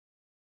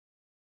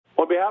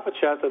On behalf of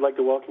CHEST, I'd like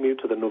to welcome you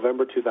to the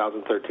November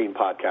 2013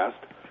 podcast.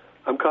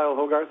 I'm Kyle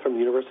Hogarth from the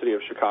University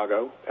of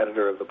Chicago,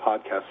 editor of the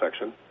podcast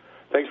section.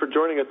 Thanks for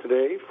joining us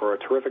today for a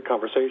terrific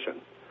conversation.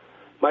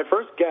 My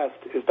first guest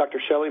is Dr.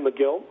 Shelley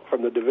McGill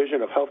from the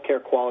Division of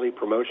Healthcare Quality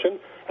Promotion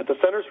at the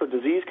Centers for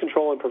Disease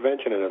Control and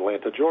Prevention in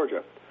Atlanta,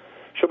 Georgia.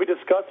 She'll be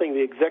discussing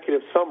the executive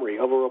summary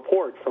of a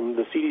report from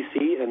the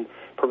CDC and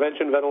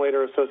Prevention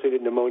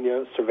Ventilator-Associated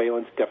Pneumonia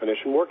Surveillance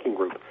Definition Working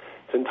Group.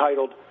 It's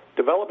entitled,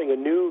 Developing a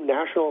New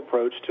National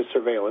Approach to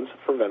Surveillance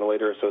for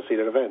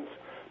Ventilator-Associated Events.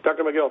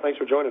 Dr. McGill, thanks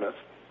for joining us.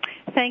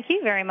 Thank you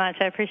very much.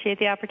 I appreciate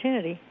the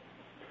opportunity.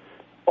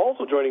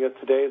 Also joining us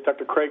today is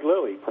Dr. Craig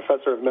Lilly,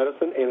 Professor of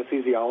Medicine,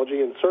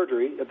 Anesthesiology, and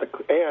Surgery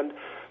and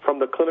from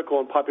the Clinical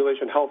and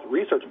Population Health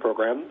Research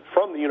Program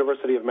from the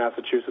University of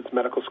Massachusetts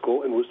Medical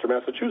School in Worcester,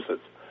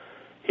 Massachusetts.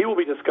 He will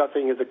be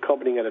discussing his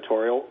accompanying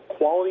editorial,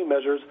 Quality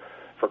Measures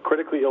for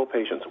Critically Ill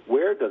Patients.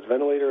 Where does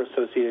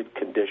ventilator-associated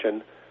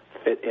condition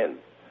fit in?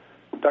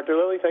 Dr.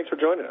 Lilly, thanks for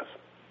joining us.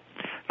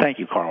 Thank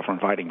you, Carl, for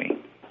inviting me.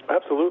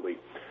 Absolutely.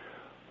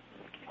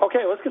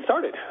 Okay, let's get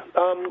started.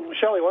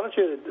 Shelley, why don't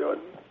you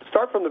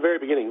start from the very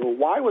beginning.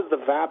 Why was the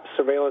VAP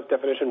Surveillance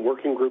Definition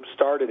Working Group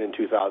started in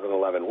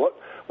 2011? What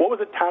was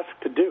it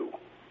tasked to do?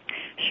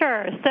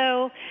 Sure.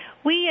 So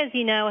we, as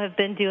you know, have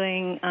been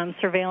doing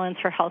surveillance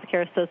for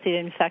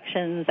healthcare-associated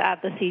infections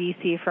at the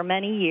CDC for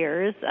many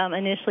years,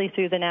 initially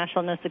through the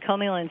National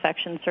Nosocomial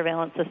Infection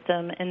Surveillance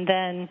System, and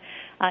then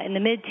in the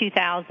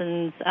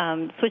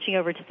mid-2000s, switching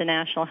over to the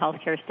National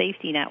Healthcare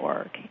Safety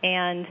Network.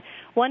 And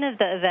one of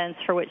the events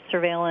for which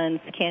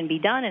surveillance can be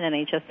done in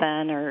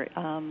NHSN,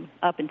 or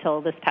up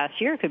until this past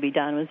year could be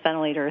done, was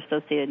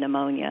ventilator-associated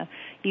pneumonia,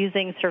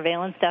 using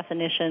surveillance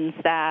definitions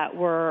that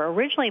were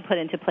originally put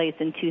into place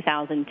in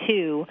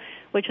 2002,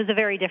 which was a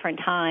very different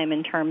time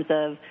in terms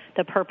of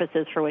the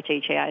purposes for which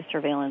HAI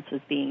surveillance was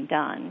being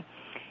done.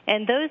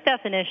 And those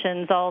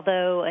definitions,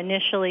 although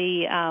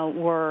initially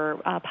were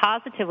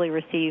positively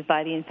received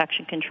by the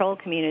infection control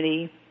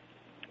community,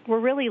 were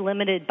really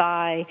limited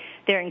by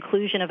their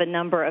inclusion of a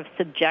number of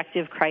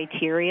subjective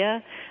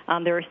criteria.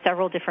 There were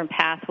several different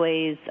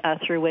pathways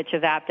through which a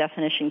VAP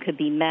definition could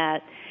be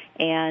met,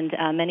 and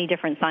many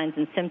different signs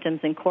and symptoms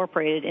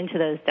incorporated into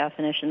those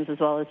definitions, as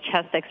well as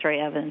chest X-ray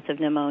evidence of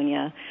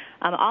pneumonia,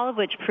 all of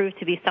which proved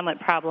to be somewhat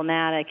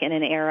problematic in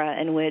an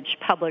era in which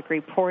public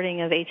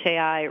reporting of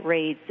HAI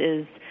rates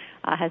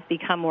has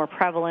become more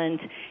prevalent,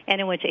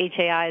 and in which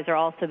HAIs are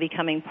also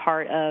becoming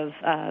part of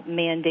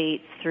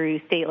mandates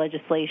through state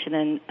legislation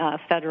and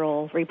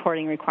federal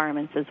reporting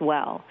requirements as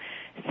well.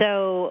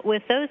 So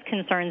with those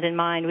concerns in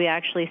mind, we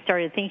actually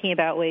started thinking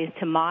about ways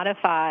to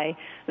modify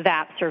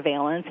VAP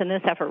surveillance, and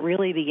this effort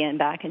really began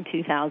back in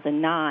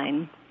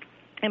 2009.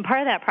 And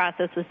part of that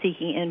process was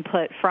seeking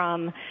input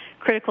from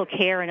critical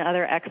care and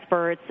other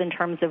experts in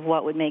terms of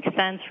what would make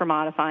sense for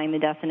modifying the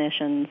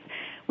definitions.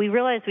 We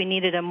realized we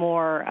needed a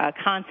more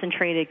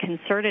concentrated,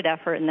 concerted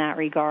effort in that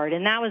regard,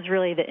 and that was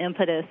really the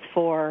impetus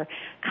for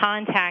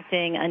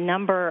contacting a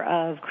number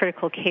of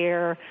critical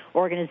care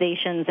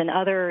organizations and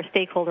other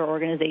stakeholder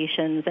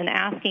organizations and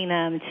asking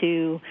them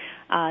to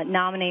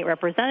nominate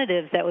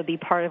representatives that would be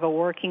part of a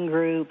working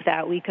group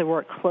that we could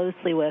work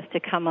closely with to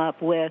come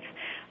up with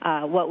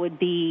what would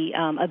be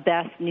a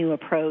best new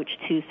approach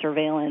to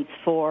surveillance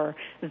for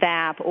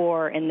VAP,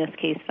 or in this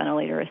case,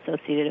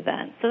 ventilator-associated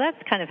events. So that's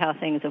kind of how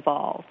things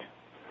evolved.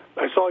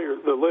 I saw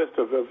the list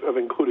of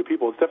included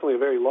people. It's definitely a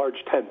very large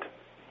tent.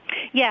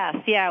 Yes,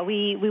 yeah.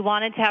 We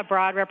wanted to have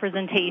broad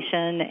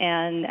representation,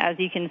 and as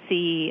you can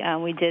see,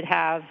 we did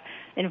have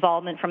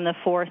involvement from the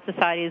 4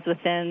 societies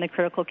within the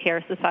Critical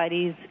Care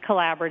Societies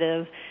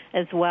Collaborative,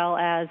 as well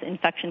as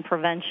Infection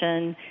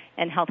Prevention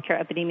and Healthcare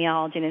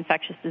Epidemiology and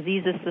Infectious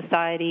Diseases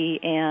Society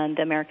and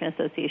the American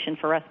Association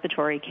for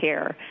Respiratory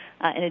Care,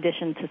 in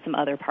addition to some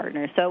other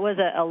partners. So it was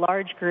a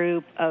large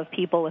group of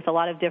people with a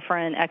lot of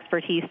different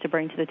expertise to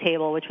bring to the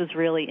table, which was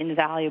really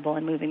invaluable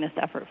in moving this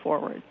effort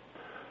forward.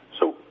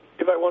 So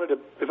if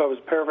I was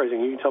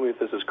paraphrasing, you can tell me if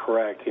this is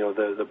correct. You know,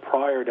 the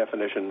prior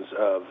definitions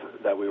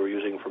that we were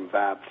using from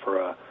VAP for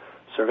a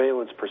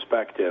surveillance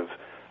perspective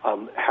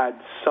had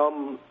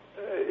some,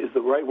 is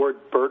the right word,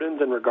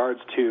 burdens in regards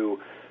to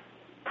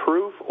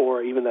proof,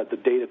 or even that the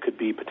data could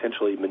be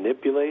potentially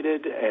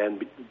manipulated,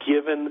 and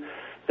given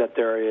that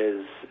there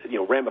is,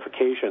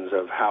 ramifications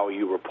of how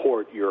you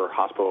report your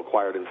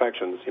hospital-acquired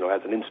infections,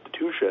 as an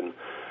institution,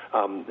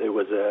 there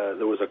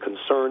was a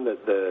concern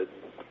that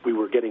we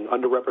were getting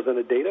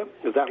underrepresented data.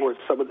 Is that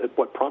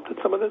what prompted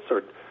some of this,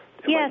 or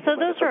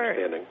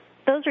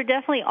those are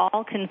definitely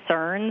all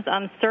concerns.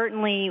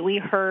 Certainly, we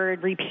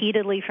heard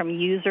repeatedly from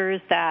users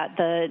that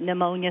the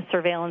pneumonia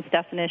surveillance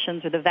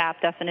definitions or the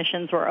VAP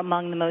definitions were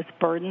among the most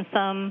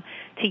burdensome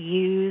to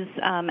use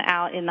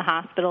out in the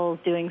hospitals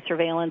doing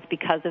surveillance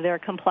because of their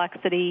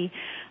complexity.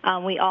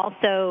 We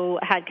also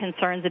had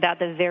concerns about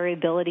the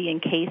variability in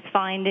case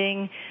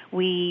finding.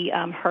 We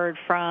heard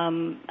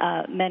from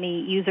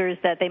many users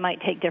that they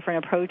might take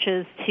different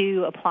approaches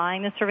to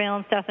applying the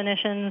surveillance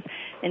definitions.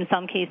 In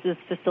some cases,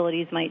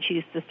 facilities might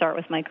choose to start start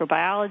with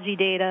microbiology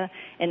data.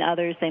 In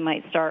others, they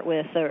might start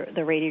with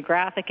the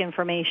radiographic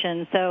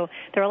information. So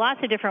there are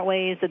lots of different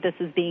ways that this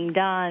is being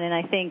done, and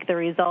I think the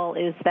result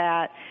is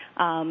that,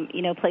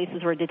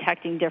 places were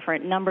detecting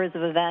different numbers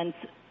of events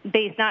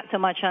based not so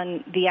much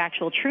on the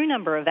actual true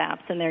number of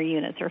VAPs in their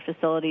units or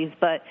facilities,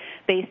 but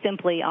based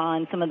simply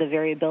on some of the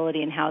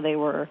variability in how they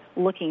were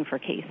looking for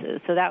cases.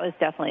 So that was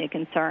definitely a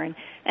concern,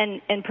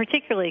 and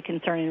particularly a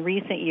concern in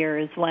recent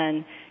years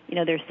when,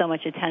 there's so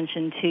much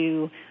attention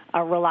to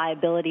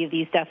reliability of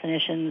these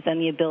definitions and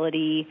the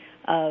ability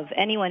of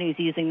anyone who's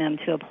using them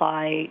to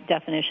apply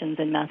definitions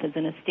and methods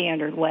in a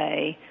standard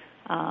way,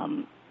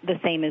 the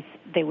same as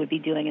they would be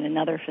doing in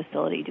another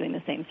facility doing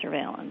the same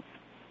surveillance.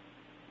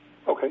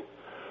 Okay.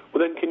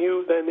 Well, then, can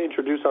you then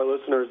introduce our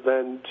listeners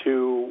then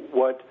to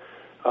what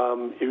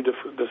you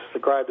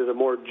described as a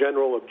more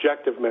general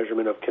objective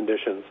measurement of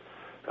conditions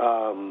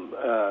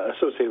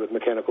associated with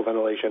mechanical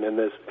ventilation and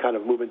this kind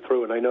of moving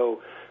through? And I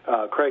know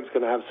Craig's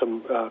going to have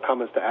some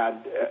comments to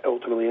add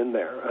ultimately in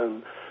there.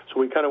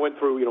 So we kind of went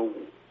through,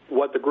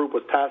 what the group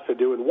was tasked to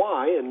do and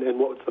why, and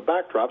what's the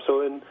backdrop.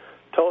 So then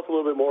tell us a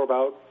little bit more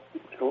about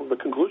the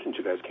conclusions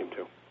you guys came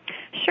to.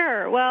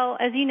 Sure. Well,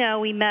 as you know,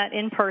 we met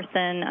in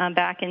person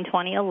back in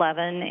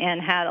 2011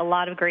 and had a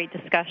lot of great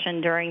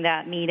discussion during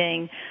that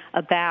meeting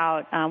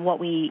about what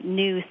we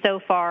knew so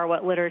far,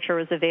 what literature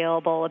was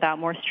available about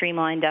more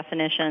streamlined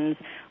definitions,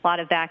 a lot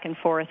of back and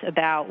forth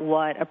about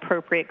what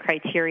appropriate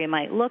criteria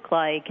might look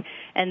like,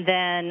 and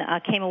then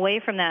came away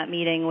from that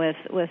meeting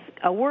with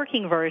a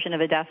working version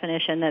of a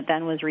definition that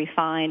then was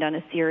refined on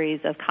a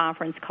series of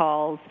conference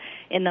calls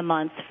in the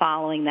months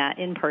following that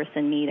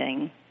in-person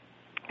meeting.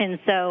 And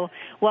so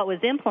what was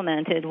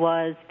implemented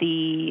was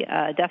the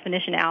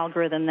definition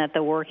algorithm that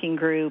the working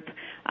group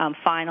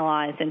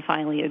finalized and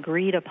finally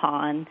agreed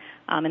upon,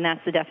 and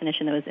that's the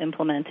definition that was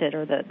implemented,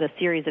 or the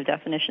series of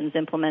definitions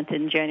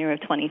implemented in January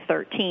of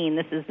 2013.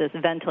 This is this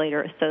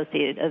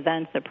ventilator-associated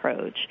events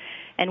approach.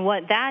 And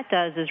what that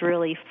does is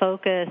really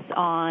focus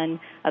on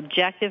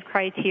objective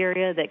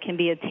criteria that can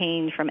be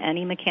obtained from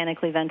any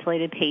mechanically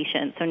ventilated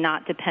patient, so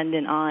not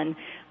dependent on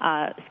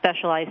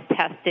specialized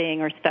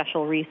testing or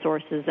special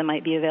resources that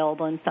might be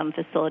available in some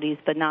facilities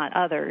but not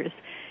others.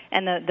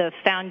 And the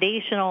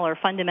foundational or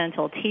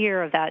fundamental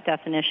tier of that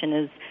definition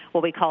is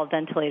what we call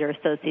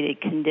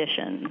ventilator-associated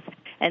conditions.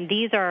 And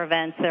these are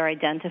events that are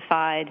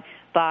identified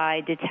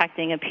by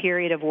detecting a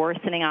period of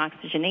worsening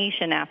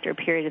oxygenation after a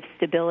period of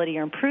stability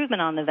or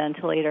improvement on the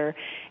ventilator,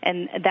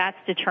 and that's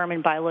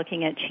determined by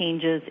looking at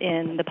changes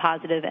in the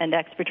positive end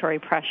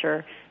expiratory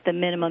pressure, the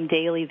minimum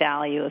daily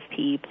value of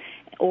PEEP,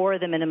 or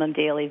the minimum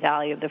daily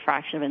value of the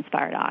fraction of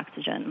inspired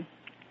oxygen.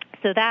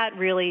 So that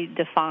really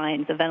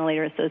defines a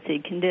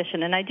ventilator-associated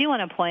condition. And I do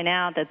want to point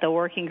out that the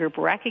working group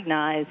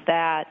recognized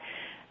that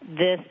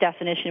this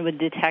definition would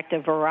detect a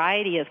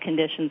variety of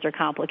conditions or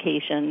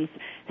complications,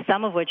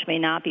 some of which may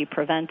not be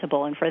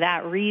preventable. And for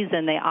that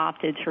reason, they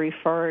opted to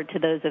refer to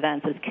those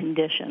events as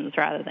conditions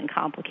rather than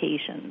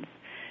complications.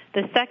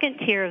 The second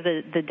tier of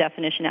the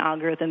definition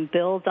algorithm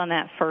builds on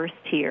that first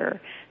tier.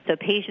 So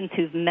patients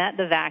who've met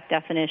the VAC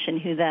definition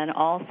who then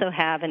also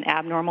have an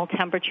abnormal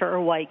temperature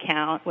or white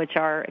count, which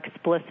are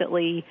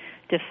explicitly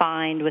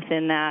defined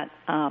within that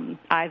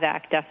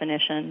IVAC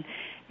definition,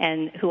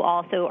 and who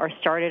also are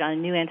started on a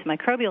new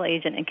antimicrobial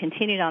agent and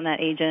continued on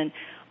that agent,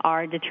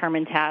 are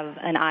determined to have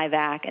an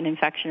IVAC, an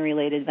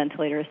infection-related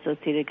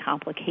ventilator-associated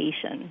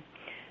complication.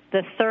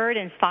 The third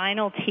and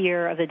final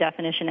tier of the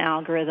definition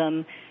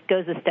algorithm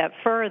goes a step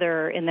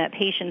further in that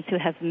patients who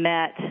have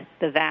met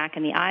the VAC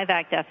and the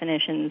IVAC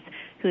definitions,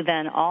 who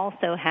then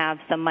also have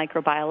some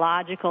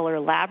microbiological or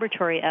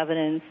laboratory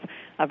evidence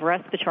of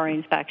respiratory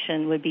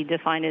infection, would be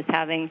defined as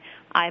having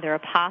either a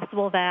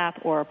possible VAP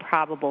or a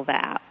probable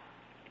VAP.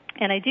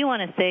 And I do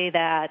want to say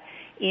that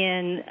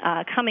in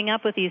coming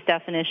up with these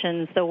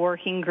definitions, the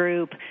working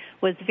group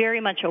was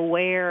very much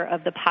aware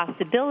of the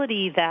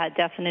possibility that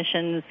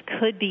definitions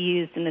could be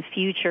used in the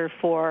future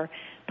for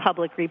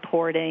public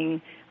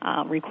reporting,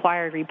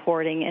 required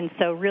reporting, and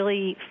so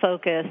really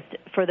focused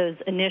for those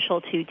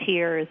initial two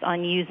tiers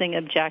on using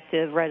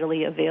objective,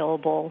 readily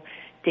available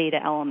data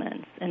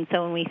elements. And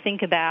so when we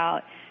think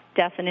about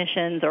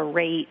definitions or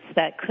rates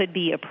that could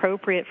be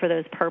appropriate for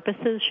those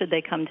purposes should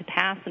they come to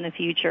pass in the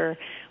future,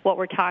 what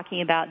we're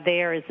talking about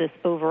there is this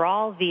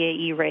overall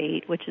VAE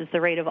rate, which is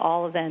the rate of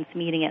all events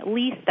meeting at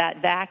least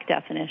that VAC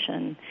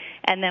definition,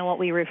 and then what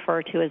we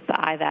refer to as the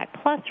IVAC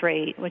plus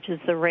rate, which is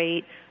the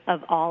rate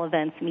of all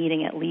events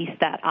meeting at least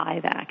that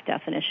IVAC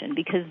definition,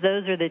 because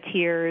those are the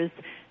tiers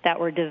that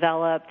were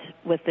developed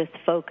with this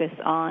focus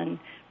on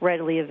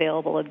readily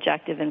available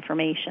objective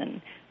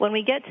information. When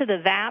we get to the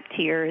VAP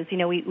tiers,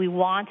 we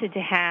wanted to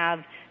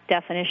have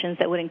definitions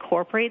that would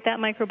incorporate that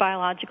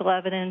microbiological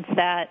evidence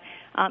that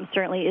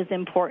certainly is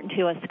important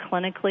to us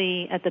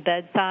clinically at the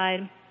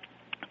bedside.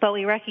 But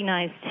we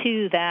recognize,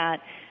 too, that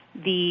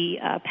the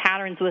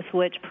patterns with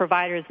which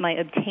providers might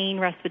obtain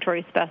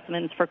respiratory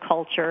specimens for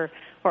culture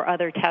or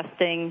other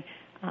testing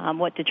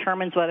what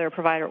determines whether a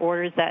provider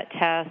orders that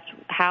test,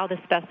 how the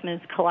specimen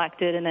is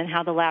collected, and then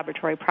how the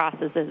laboratory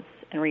processes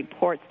and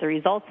reports the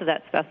results of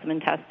that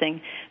specimen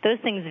testing. Those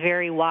things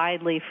vary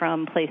widely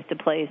from place to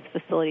place,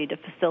 facility to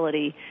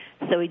facility.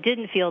 So we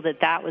didn't feel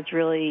that that was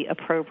really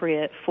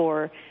appropriate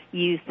for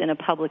use in a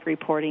public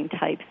reporting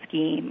type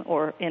scheme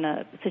or in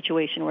a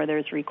situation where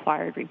there's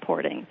required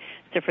reporting.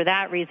 So for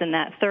that reason,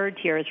 that third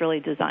tier is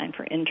really designed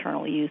for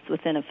internal use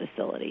within a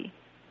facility.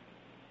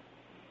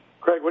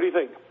 Craig, what do you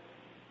think?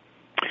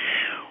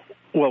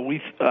 Well,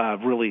 we've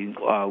really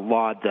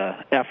laud the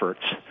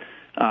efforts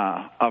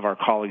of our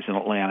colleagues in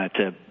Atlanta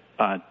to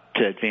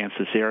advance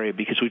this area,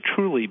 because we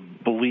truly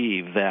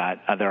believe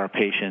that there are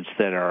patients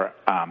that are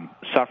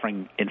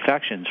suffering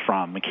infections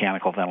from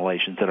mechanical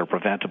ventilations that are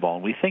preventable.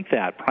 And we think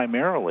that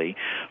primarily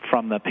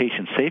from the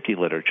patient safety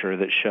literature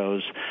that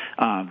shows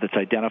that's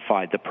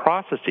identified the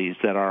processes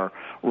that are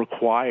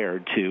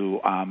required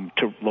to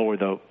lower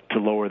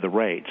the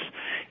rates.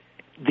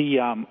 The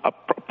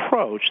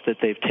approach that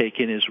they've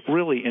taken is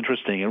really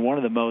interesting, and one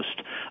of the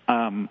most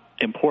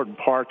important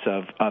parts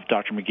of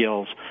Dr.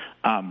 McGill's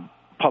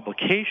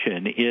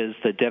publication is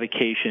the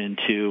dedication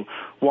to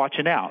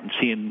watching out and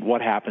seeing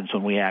what happens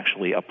when we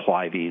actually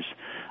apply these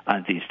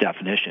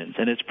definitions.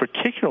 And it's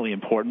particularly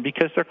important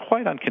because they're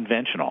quite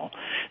unconventional.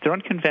 They're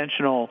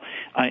unconventional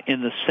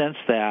in the sense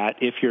that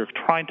if you're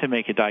trying to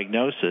make a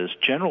diagnosis,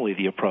 generally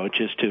the approach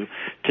is to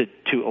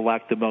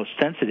elect the most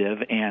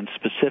sensitive and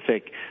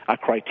specific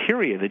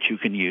criteria that you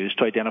can use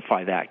to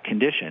identify that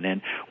condition.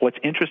 And what's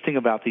interesting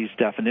about these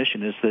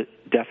definitions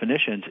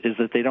is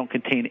that they don't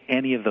contain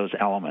any of those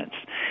elements.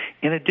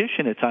 In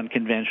addition, it's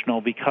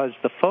unconventional because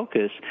the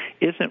focus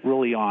isn't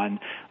really on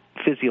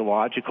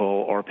physiological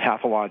or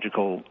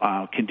pathological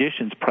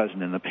conditions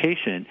present in the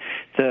patient.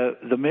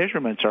 The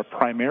measurements are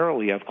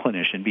primarily of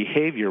clinician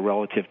behavior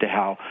relative to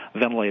how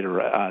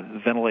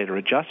ventilator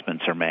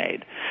adjustments are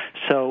made.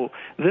 So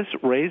this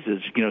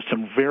raises,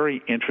 some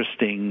very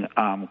interesting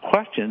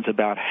questions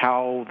about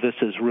how this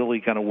is really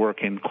going to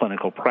work in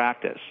clinical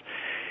practice.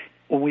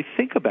 When we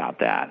think about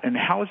that, and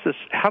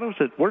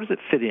where does it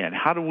fit in?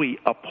 How do we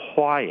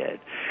apply it?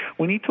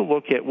 We need to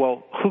look at,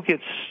 who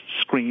gets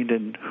screened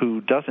and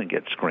who doesn't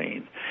get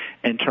screened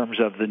in terms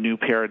of the new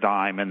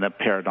paradigm and the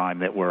paradigm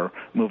that we're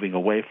moving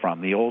away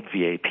from, the old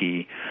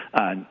VAP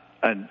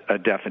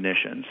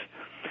definitions.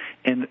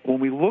 And when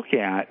we look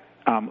at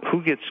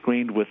who gets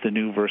screened with the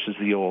new versus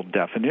the old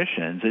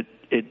definitions,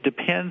 it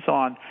depends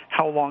on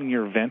how long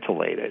you're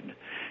ventilated.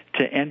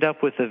 To end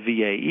up with a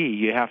VAE,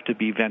 you have to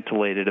be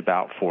ventilated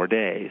about 4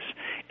 days.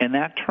 And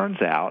that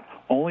turns out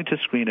only to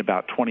screen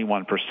about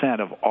 21%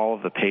 of all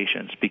of the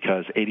patients,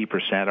 because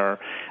 80%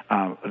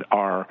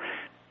 are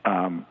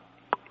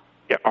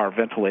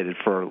ventilated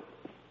for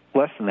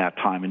less than that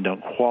time and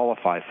don't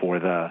qualify for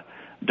the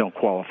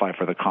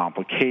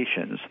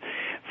complications.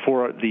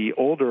 For the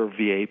older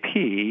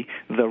VAP,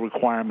 the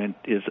requirement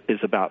is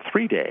about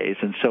 3 days,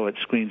 and so it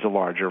screens a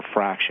larger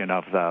fraction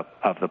of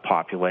the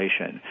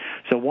population.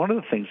 So one of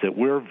the things that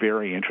we're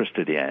very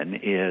interested in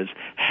is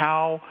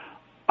how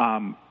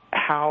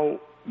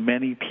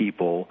many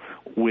people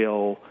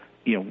will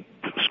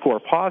score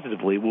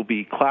positively will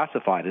be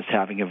classified as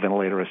having a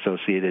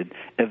ventilator-associated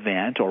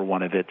event or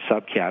one of its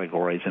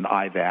subcategories, an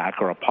IVAC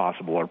or a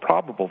possible or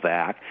probable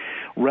VAC,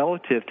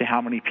 relative to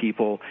how many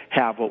people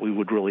have what we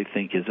would really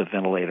think is a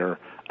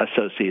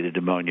ventilator-associated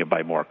pneumonia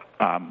by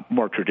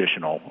more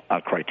traditional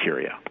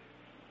criteria.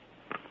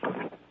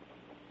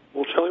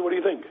 Well, Shelley, what do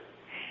you think?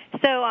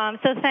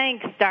 So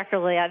thanks, Dr.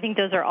 Lee. I think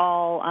those are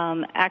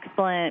all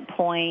excellent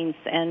points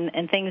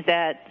and things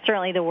that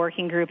certainly the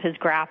working group has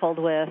grappled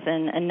with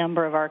in a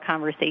number of our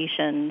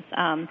conversations.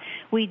 I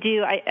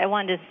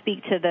wanted to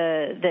speak to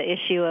the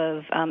issue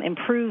of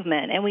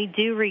improvement, and we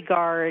do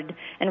regard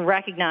and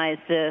recognize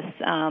this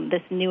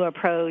new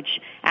approach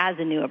as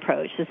a new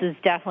approach. This is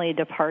definitely a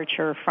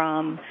departure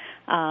from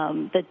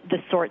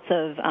the sorts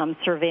of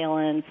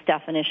surveillance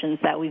definitions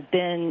that we've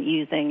been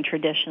using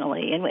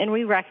traditionally, and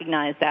we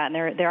recognize that,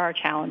 and there are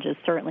challenges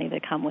certainly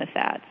that come with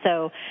that.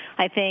 So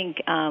I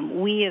think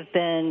we have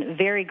been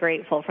very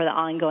grateful for the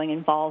ongoing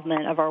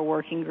involvement of our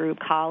working group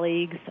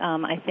colleagues.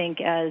 I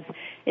think, as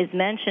is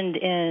mentioned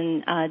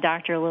in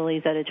Dr.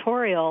 Lilly's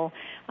editorial,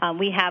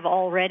 we have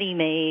already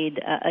made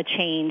a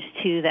change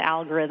to the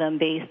algorithm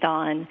based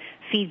on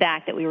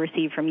feedback that we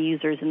received from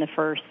users in the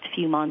first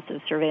few months of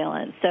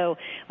surveillance. So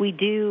we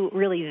do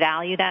really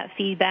value that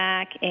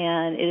feedback,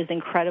 and it is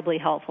incredibly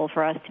helpful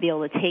for us to be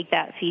able to take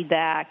that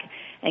feedback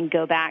and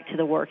go back to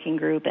the working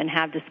group and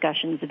have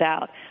discussions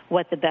about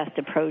what the best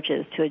approach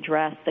is to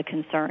address the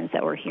concerns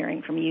that we're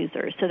hearing from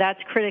users. So that's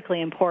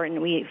critically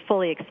important. We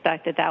fully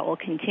expect that will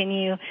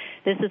continue.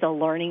 This is a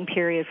learning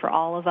period for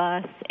all of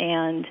us,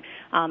 and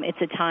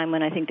it's a time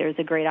when I think there's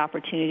a great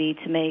opportunity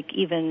to make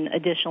even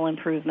additional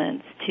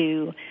improvements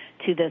to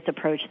this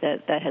approach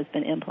that has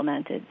been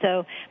implemented.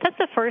 So that's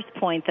the first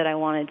point that I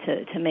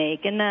wanted to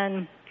make. And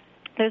then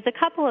there's a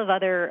couple of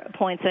other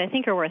points that I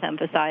think are worth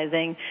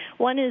emphasizing.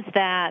 One is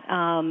that,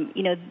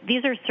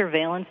 these are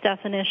surveillance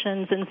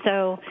definitions, and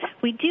so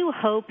we do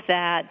hope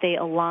that they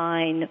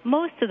align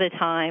most of the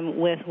time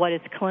with what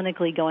is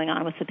clinically going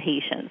on with the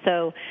patient.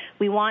 So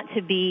we want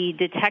to be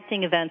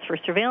detecting events for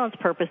surveillance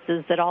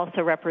purposes that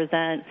also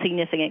represent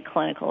significant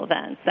clinical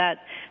events.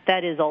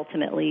 That is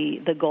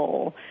ultimately the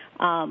goal.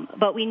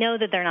 But we know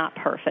that they're not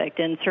perfect.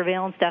 In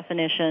surveillance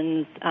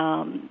definitions,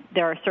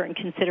 there are certain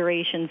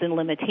considerations and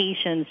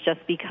limitations just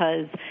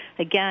because,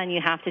 again,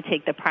 you have to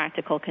take the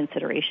practical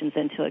considerations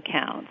into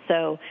account.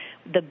 So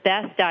the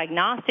best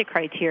diagnostic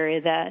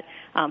criteria that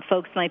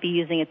folks might be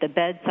using at the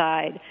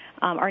bedside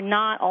are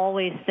not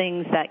always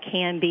things that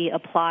can be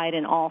applied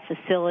in all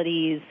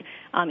facilities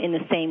in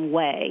the same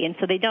way. And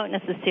so they don't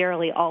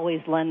necessarily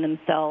always lend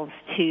themselves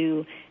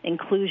to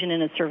inclusion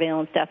in a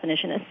surveillance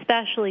definition,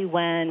 especially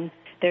when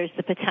there's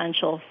the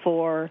potential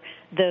for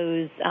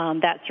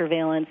that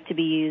surveillance to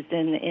be used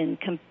in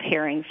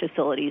comparing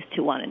facilities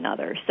to one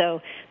another.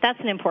 So that's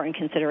an important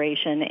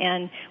consideration.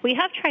 And we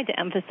have tried to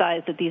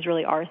emphasize that these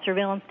really are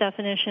surveillance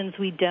definitions.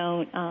 We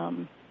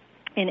don't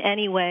in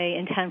any way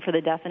intend for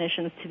the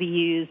definitions to be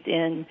used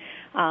in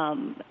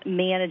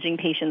managing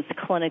patients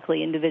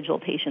clinically, individual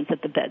patients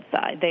at the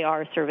bedside. They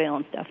are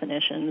surveillance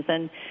definitions,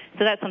 and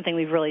so that's something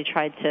we've really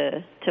tried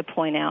to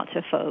point out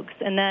to folks.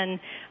 And then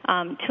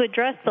to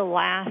address the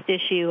last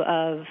issue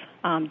of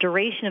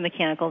duration of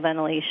mechanical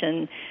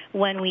ventilation,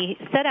 when we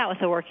set out with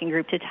the working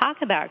group to talk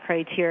about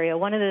criteria,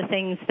 one of the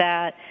things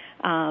that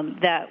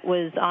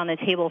was on the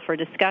table for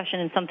discussion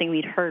and something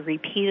we'd heard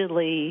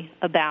repeatedly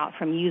about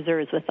from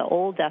users with the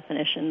old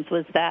definitions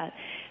was that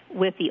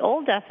with the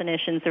old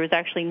definitions, there was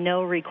actually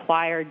no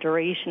required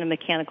duration of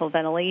mechanical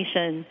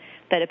ventilation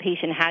that a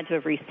patient had to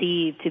have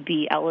received to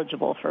be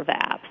eligible for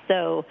VAP.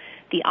 So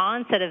the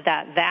onset of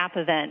that VAP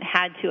event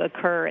had to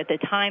occur at the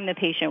time the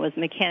patient was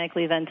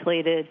mechanically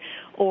ventilated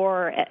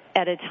or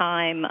at a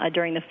time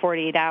during the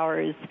 48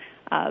 hours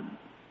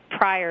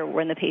prior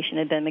when the patient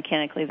had been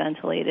mechanically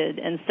ventilated.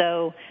 And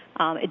so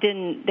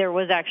there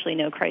was actually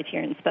no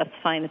criterion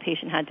specifying the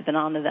patient had to have been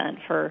on the vent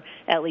for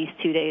at least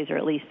 2 days or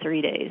at least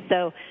 3 days.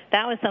 So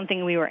that was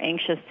something we were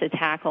anxious to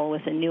tackle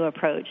with a new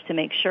approach to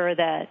make sure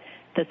that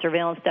the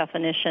surveillance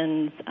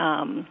definitions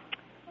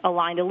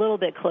aligned a little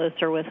bit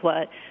closer with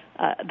what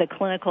the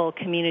clinical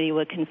community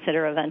would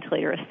consider a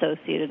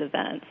ventilator-associated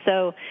event.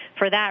 So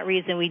for that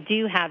reason, we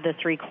do have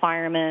this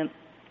requirement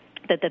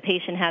that the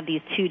patient have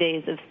these 2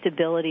 days of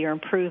stability or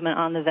improvement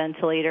on the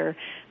ventilator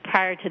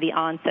prior to the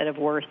onset of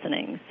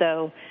worsening.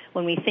 So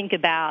when we think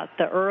about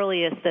the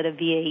earliest that a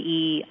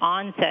VAE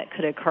onset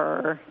could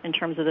occur in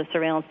terms of the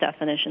surveillance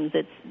definitions,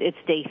 it's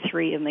day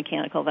 3 of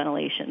mechanical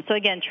ventilation. So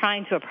again,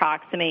 trying to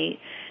approximate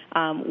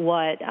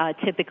what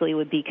typically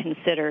would be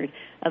considered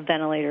a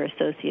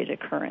ventilator-associated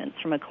occurrence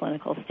from a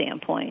clinical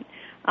standpoint.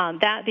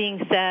 That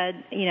being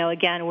said,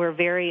 again, we're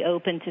very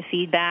open to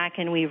feedback,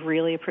 and we've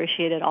really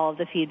appreciated all of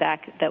the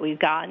feedback that we've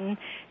gotten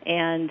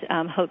and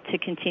hope to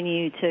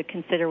continue to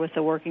consider with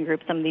the working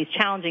group some of these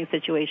challenging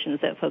situations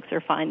that folks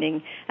are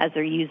finding as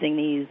they're using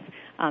these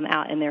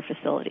out in their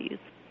facilities.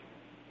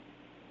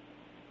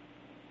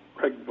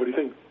 Craig, what do you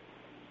think?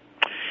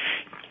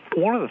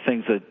 One of the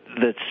things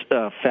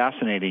that's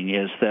fascinating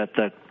is that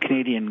the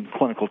Canadian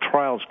Clinical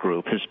Trials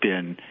Group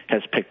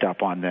has picked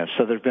up on this.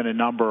 So there's been a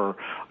number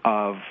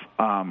of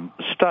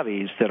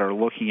studies that are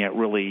looking at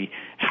really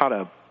how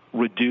to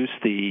reduce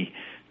the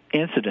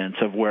incidence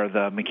of where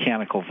the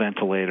mechanical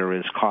ventilator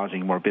is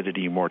causing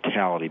morbidity and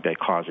mortality by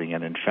causing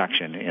an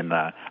infection in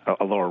a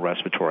lower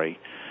respiratory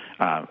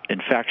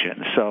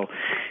infection. So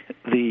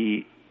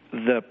the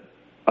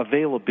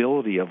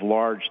availability of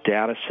large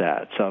data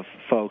sets of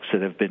folks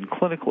that have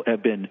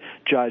been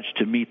judged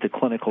to meet the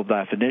clinical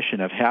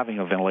definition of having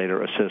a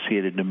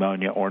ventilator-associated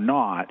pneumonia or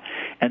not,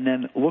 and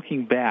then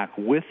looking back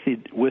with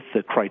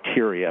the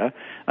criteria,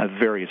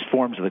 various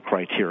forms of the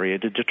criteria,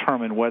 to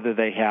determine whether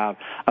they have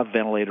a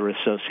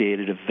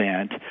ventilator-associated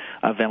event,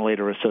 a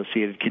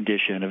ventilator-associated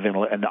condition,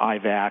 an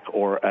IVAC,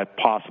 or a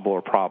possible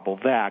or probable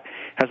VAC,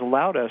 has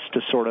allowed us to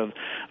sort of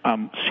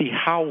see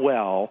how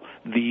well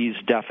these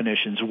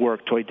definitions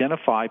work to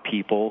identify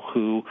people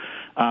who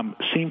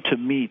seem to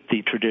meet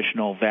the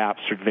traditional VAP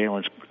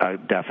surveillance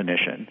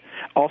definition.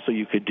 Also,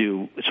 you could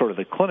do sort of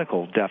the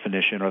clinical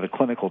definition or the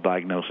clinical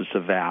diagnosis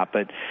of VAP,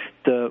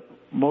 but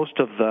most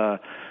of the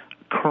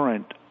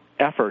current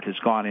effort has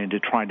gone into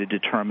trying to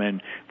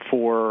determine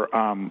for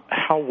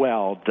how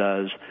well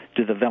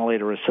do the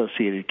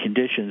ventilator-associated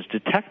conditions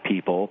detect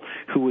people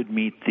who would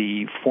meet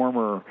the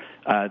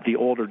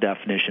older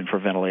definition for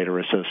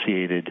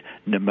ventilator-associated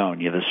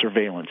pneumonia, the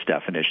surveillance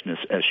definition,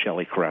 as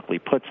Shelley correctly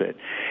puts it.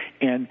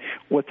 And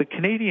what the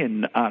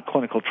Canadian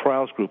Clinical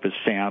Trials Group has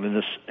found, and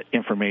this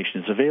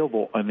information is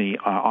available in the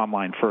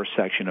online first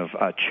section of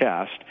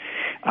CHEST,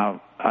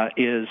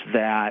 is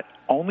that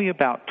only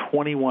about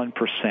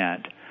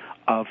 21%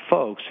 of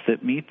folks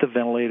that meet the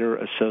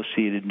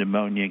ventilator-associated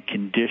pneumonia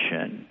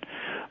condition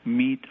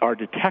are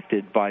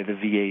detected by the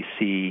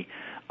VAC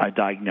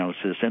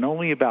diagnosis, and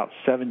only about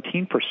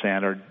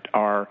 17%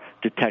 are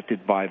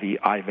detected by the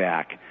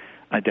IVAC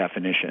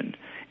definition.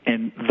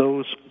 And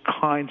those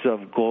kinds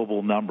of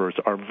global numbers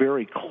are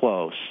very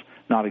close,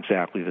 not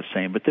exactly the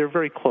same, but they're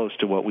very close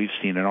to what we've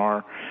seen in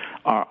our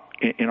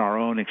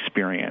own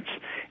experience.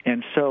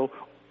 And so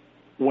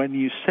when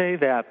you say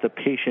that the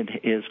patient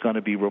is going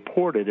to be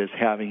reported as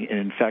having an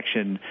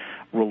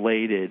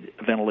infection-related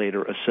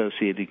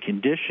ventilator-associated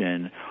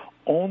condition,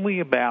 only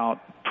about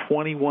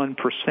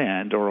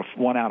 21%, or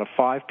 1 out of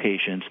 5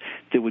 patients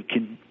that would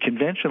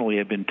conventionally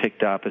have been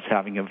picked up as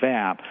having a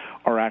VAP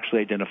are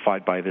actually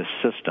identified by this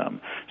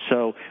system.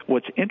 So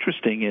what's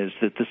interesting is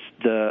that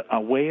the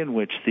way in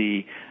which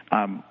the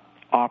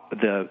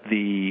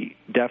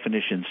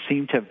definitions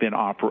seem to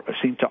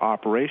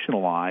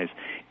operationalize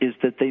is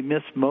that they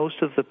miss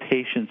most of the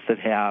patients that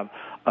have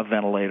a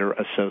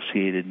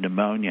ventilator-associated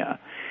pneumonia.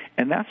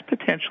 And that's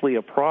potentially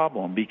a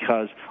problem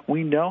because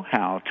we know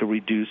how to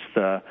reduce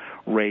the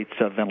rates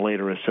of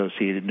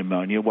ventilator-associated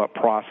pneumonia, what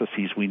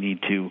processes we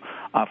need to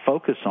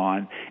focus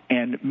on,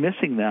 and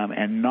missing them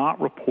and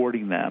not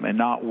reporting them and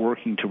not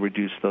working to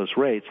reduce those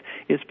rates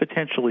is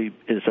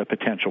a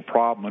potential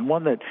problem, and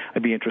one that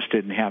I'd be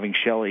interested in having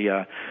Shelley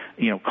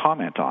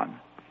comment on.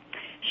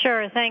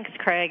 Sure. Thanks,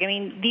 Craig. I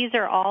mean, these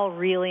are all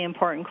really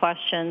important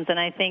questions, and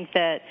I think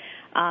that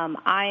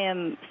I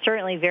am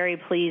certainly very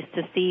pleased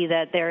to see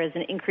that there is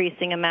an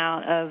increasing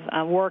amount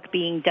of work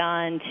being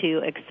done to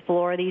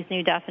explore these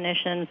new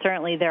definitions.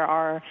 Certainly there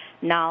are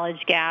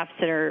knowledge gaps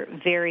that are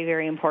very,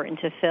 very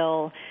important to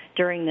fill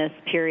during this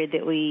period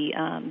that we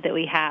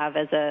have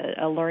as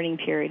a learning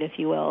period, if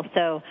you will.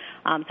 So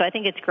I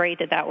think it's great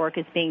that work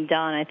is being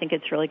done. I think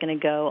it's really going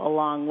to go a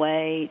long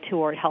way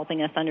toward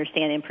helping us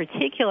understand, in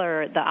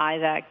particular, the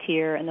IVAC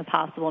tier and the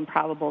possible and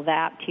probable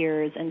VAP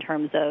tiers in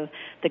terms of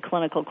the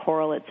clinical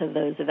correlates of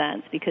those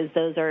events, because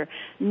those are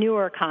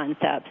newer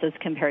concepts as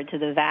compared to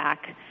the VAC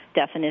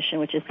definition,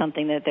 which is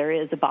something that there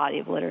is a body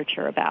of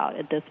literature about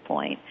at this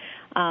point.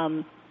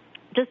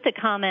 Just to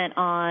comment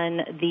on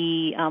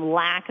the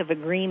lack of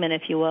agreement,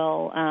 if you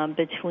will,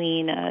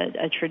 between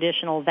a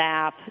traditional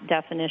VAP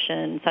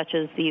definition, such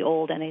as the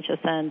old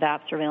NHSN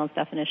VAP surveillance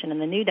definition,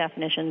 and the new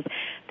definitions,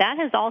 that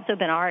has also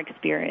been our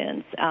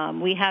experience.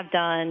 We have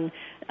done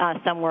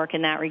some work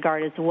in that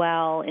regard as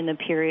well in the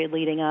period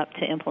leading up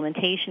to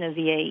implementation of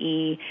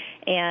VAE,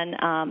 and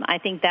I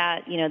think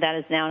that that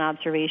is now an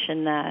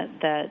observation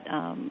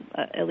that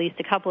at least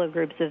a couple of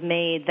groups have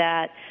made,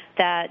 that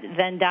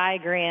Venn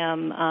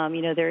diagram,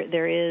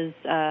 there is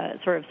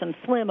sort of some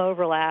slim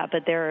overlap,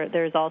 but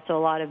there's also a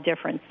lot of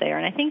difference there,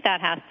 and I think that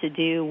has to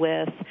do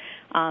with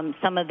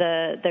some of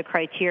the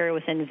criteria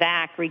within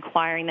VAC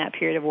requiring that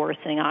period of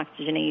worsening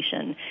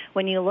oxygenation.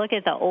 When you look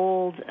at the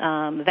old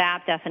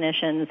VAP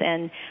definitions,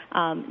 and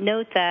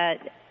note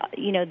that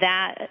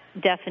that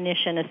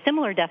definition, a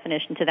similar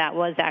definition to that,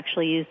 was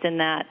actually used in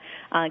that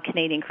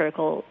Canadian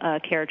Critical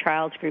Care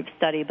Trials Group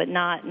study, but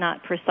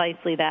not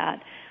precisely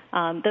that.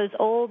 Those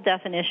old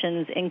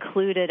definitions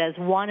included as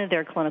one of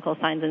their clinical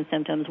signs and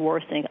symptoms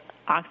worsening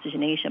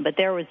oxygenation, but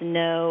there was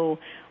no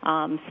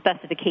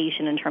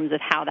specification in terms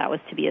of how that was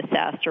to be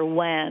assessed or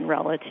when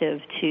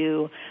relative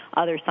to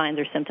other signs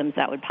or symptoms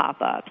that would pop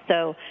up.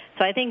 So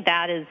I think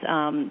that is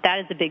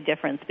a big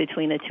difference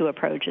between the two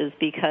approaches,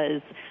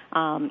 because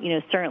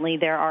certainly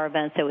there are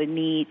events that would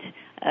meet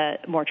a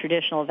more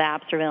traditional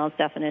VAP surveillance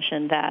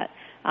definition that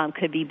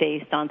could be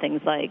based on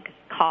things like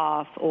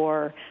cough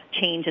or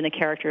change in the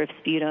character of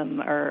sputum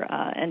or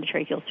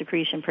endotracheal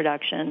secretion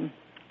production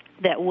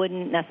that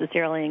wouldn't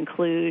necessarily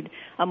include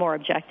a more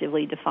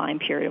objectively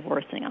defined period of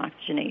worsening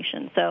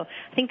oxygenation. So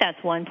I think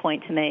that's one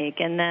point to make.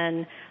 And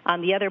then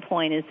the other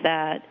point is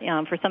that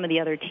for some of the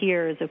other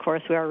tiers, of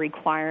course, we are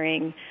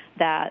requiring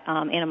that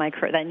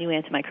that new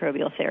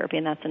antimicrobial therapy,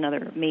 and that's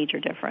another major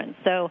difference.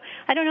 So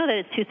I don't know that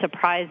it's too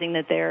surprising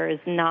that there is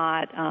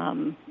not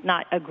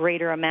a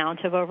greater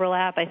amount of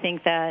overlap. I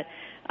think that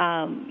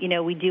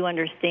we do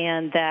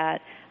understand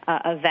that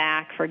a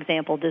VAC, for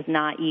example, does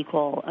not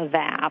equal a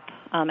VAP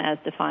as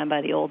defined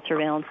by the old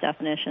surveillance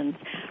definitions.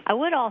 I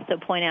would also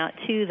point out,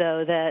 too,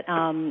 though, that,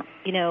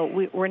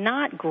 we're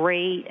not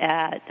great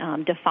at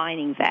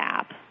defining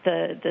VAP.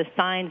 The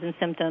signs and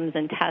symptoms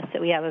and tests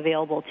that we have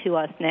available to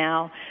us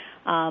now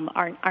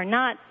are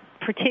not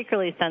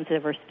particularly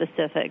sensitive or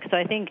specific. So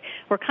I think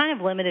we're kind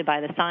of limited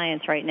by the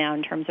science right now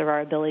in terms of our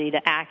ability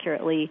to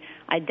accurately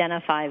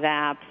identify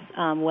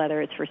VAPs,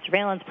 whether it's for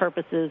surveillance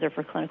purposes or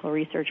for clinical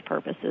research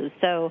purposes.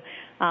 So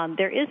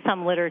there is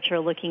some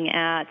literature looking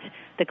at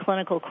the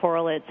clinical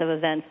correlates of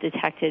events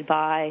detected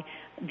by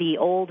the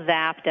old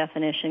VAP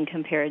definition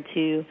compared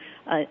to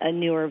a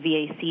newer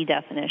VAC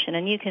definition.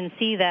 And you can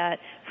see that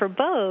for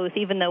both,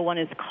 even though one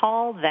is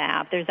called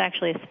VAP, there's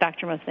actually a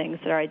spectrum of things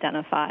that are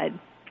identified.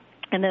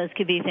 And those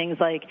could be things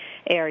like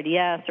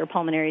ARDS or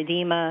pulmonary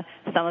edema.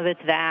 Some of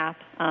it's VAP,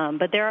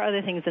 but there are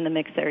other things in the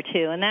mix there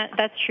too. And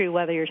that's true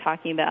whether you're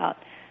talking about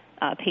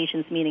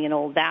patients meeting an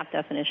old VAP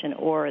definition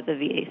or the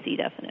VAC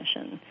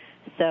definition.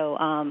 So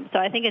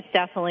I think it's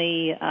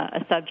definitely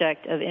a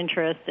subject of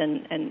interest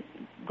and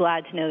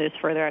glad to know there's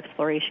further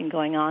exploration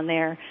going on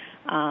there.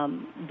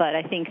 But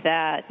I think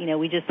that,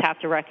 we just have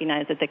to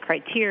recognize that the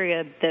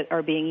criteria that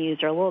are being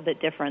used are a little bit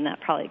different.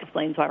 That probably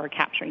explains why we're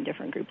capturing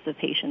different groups of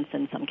patients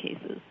in some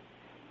cases.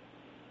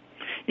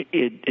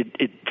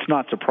 It's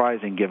not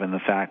surprising given the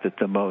fact that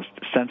the most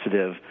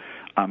sensitive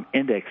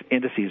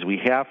indices we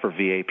have for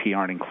VAP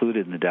aren't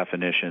included in the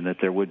definition, that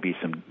there would be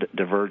some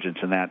divergence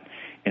in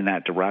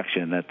that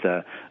direction, that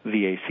the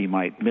VAC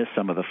might miss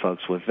some of the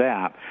folks with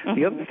VAP. Mm-hmm.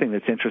 The other thing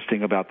that's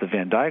interesting about the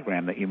Venn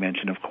diagram that you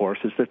mentioned, of course,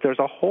 is that there's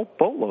a whole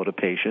boatload of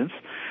patients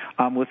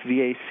with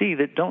VAC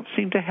that don't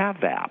seem to have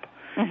VAP.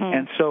 Mm-hmm.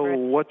 And so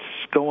what's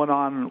going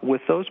on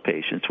with those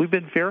patients? We've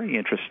been very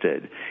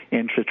interested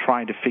into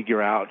trying to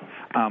figure out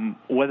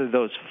whether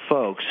those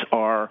folks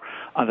are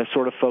the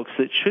sort of folks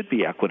that should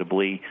be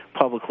equitably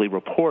publicly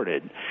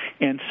reported.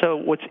 And so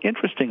what's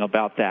interesting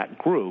about that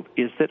group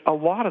is that a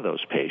lot of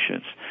those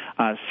patients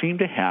seem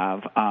to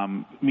have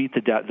meet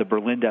the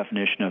Berlin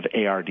definition of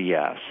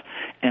ARDS.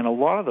 And a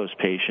lot of those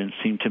patients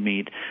seem to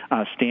meet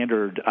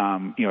standard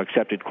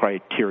accepted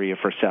criteria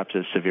for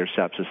sepsis, severe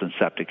sepsis, and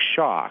septic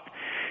shock.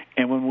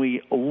 And when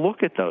we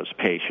look at those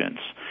patients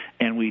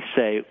and we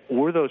say,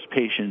 were those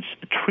patients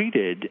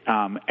treated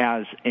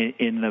as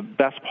in the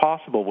best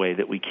possible way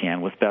that we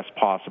can, with best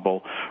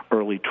possible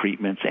early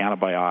treatments,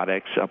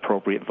 antibiotics,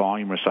 appropriate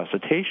volume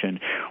resuscitation,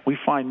 we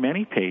find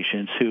many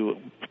patients who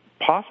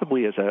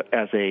possibly as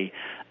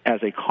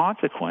a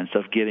consequence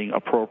of getting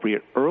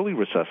appropriate early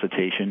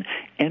resuscitation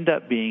end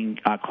up being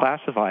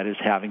classified as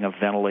having a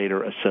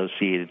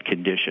ventilator-associated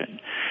condition,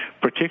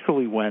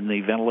 particularly when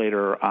the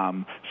ventilator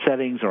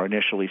settings are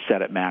initially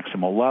set at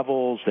maximal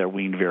levels, they're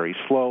weaned very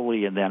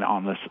slowly, and then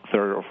on the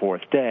third or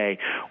fourth day,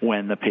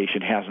 when the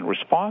patient hasn't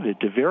responded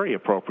to very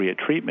appropriate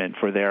treatment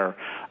for their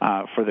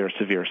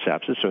severe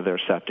sepsis or their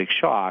septic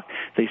shock,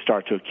 they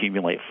start to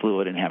accumulate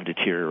fluid and have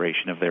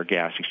deterioration of their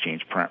gas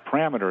exchange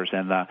parameters,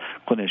 and the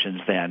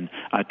clinicians then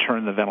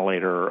turn the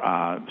ventilator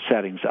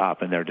settings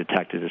up, and they're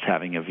detected as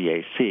having a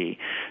VAC.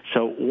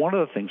 So one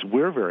of the things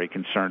we're very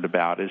concerned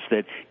about is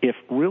that if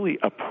really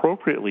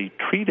appropriately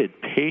treated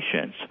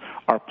patients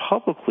are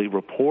publicly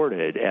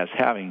reported as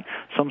having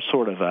some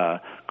sort of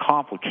a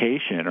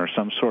complication or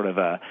some sort of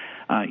a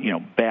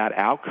bad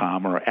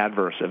outcome or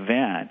adverse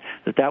event,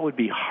 that would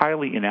be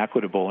highly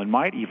inequitable and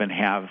might even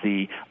have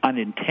the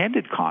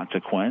unintended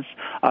consequence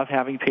of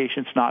having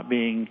patients not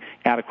being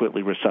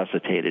adequately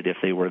resuscitated if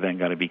they were then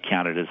going to be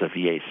counted as a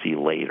VAC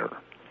later.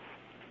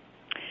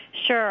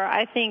 Sure.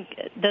 I think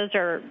those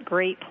are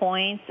great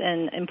points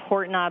and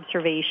important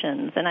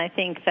observations. And I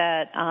think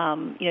that,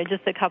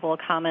 just a couple of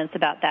comments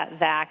about that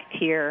VAC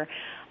tier.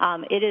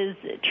 It is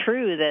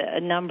true that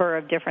a number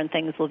of different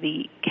things will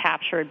be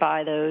captured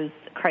by those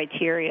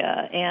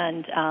criteria,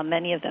 and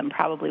many of them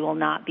probably will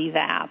not be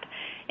VAP.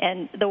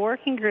 And the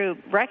working group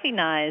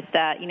recognized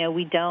that,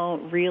 we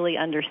don't really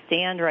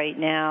understand right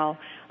now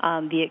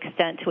the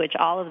extent to which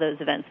all of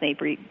those events may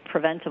be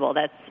preventable.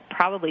 That's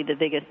probably the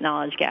biggest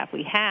knowledge gap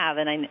we have,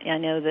 and I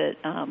know that,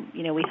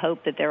 we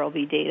hope that there will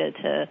be data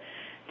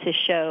to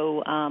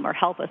show or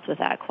help us with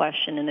that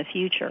question in the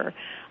future.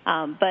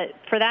 But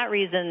for that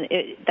reason,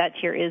 that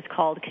tier is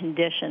called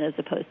condition as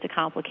opposed to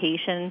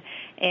complication.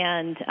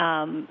 And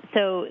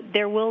so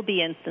there will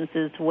be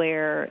instances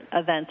where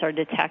events are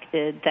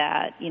detected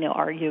that,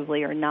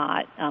 arguably are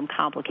not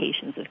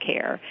complications of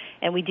care.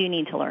 And we do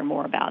need to learn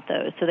more about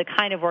those. So the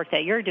kind of work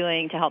that you're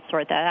doing to help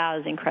sort that out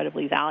is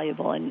incredibly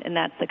valuable, and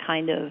that's the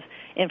kind of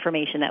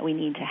information that we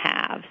need to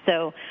have.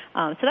 So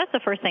that's the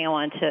first thing I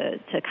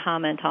wanted to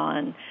comment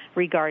on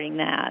regarding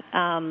that.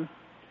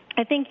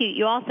 I think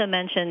you also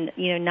mentioned,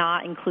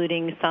 not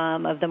including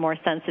some of the more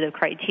sensitive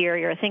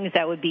criteria or things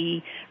that would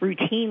be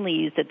routinely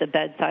used at the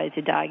bedside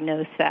to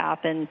diagnose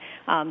VAP, and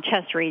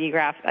chest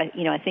radiograph,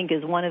 I think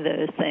is one of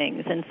those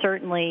things. And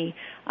certainly,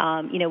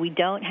 we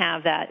don't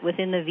have that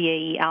within the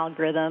VAE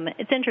algorithm.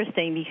 It's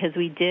interesting because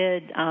we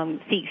did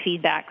seek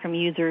feedback from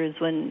users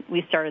when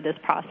we started this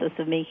process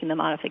of making the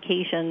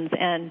modifications,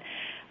 and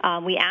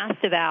we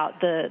asked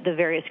about the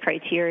various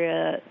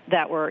criteria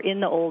that were in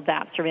the old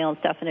VAP surveillance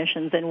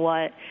definitions and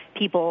what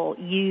people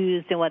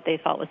used and what they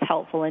felt was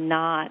helpful and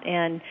not.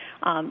 And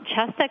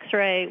chest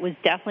X-ray was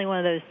definitely one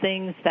of those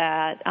things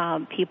that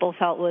people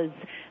felt was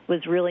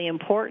really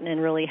important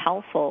and really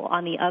helpful.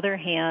 On the other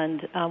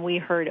hand, we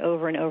heard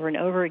over and over and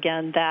over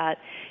again that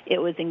it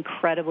was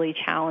incredibly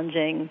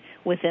challenging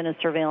within a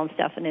surveillance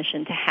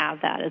definition to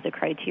have that as a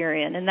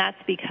criterion. And that's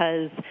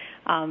because,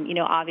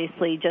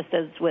 obviously, just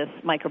as with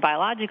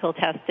microbiological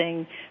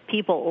testing,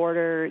 people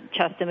order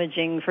chest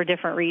imaging for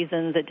different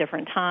reasons at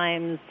different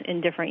times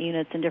in different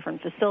units in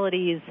different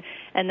facilities.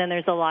 And then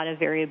there's a lot of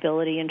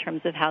variability in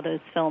terms of how those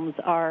films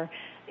are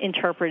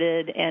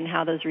interpreted and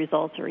how those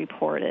results are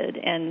reported.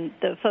 And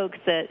the folks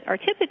that are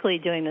typically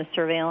doing the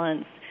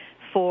surveillance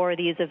for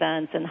these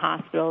events in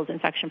hospitals,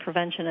 infection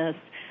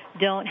preventionists,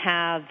 don't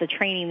have the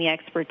training, the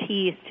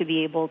expertise to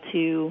be able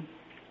to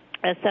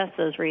assess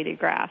those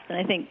radiographs. And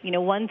I think,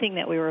 one thing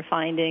that we were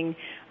finding,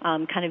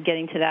 kind of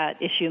getting to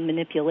that issue of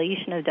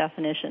manipulation of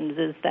definitions,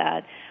 is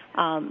that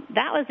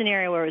that was an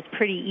area where it was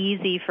pretty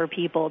easy for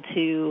people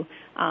to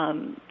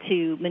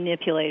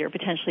manipulate or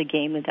potentially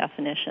game the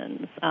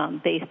definitions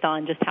based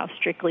on just how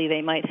strictly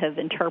they might have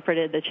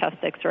interpreted the chest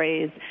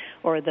X-rays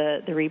or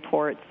the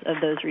reports of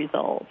those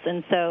results.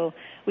 And so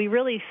we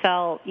really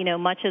felt,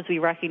 much as we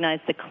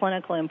recognized the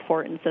clinical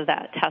importance of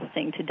that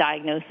testing to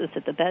diagnosis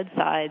at the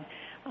bedside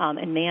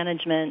and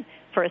management,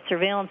 for a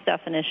surveillance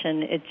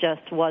definition, it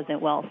just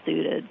wasn't well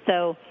suited.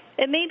 So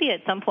it may be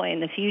at some point in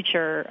the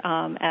future,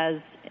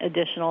 as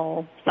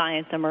additional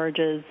science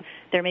emerges,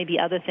 there may be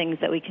other things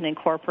that we can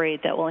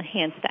incorporate that will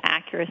enhance the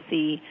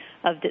accuracy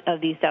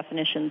of these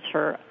definitions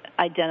for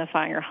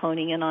identifying or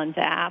honing in on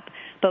VAP.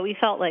 But we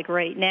felt like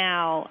right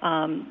now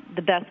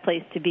the best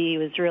place to be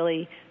was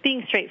really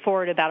being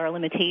straightforward about our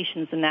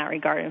limitations in that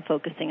regard and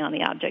focusing on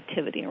the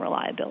objectivity and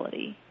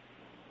reliability.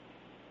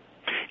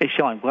 Hey,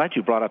 Shelley, I'm glad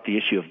you brought up the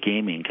issue of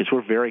gaming because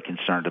we're very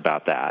concerned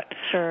about that.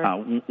 Sure.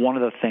 One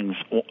of the things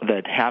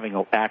that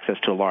having access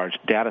to a large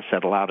data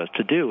set allowed us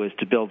to do is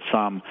to build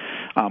some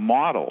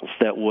models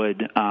that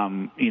would,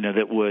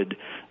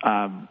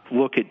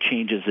 look at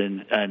changes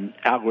in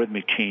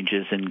algorithmic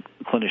changes in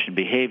clinician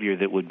behavior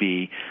that would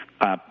be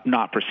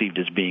not perceived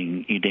as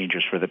being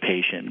dangerous for the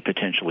patient,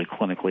 potentially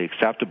clinically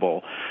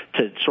acceptable,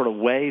 to sort of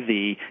weigh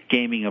the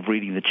gaming of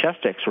reading the chest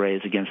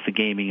X-rays against the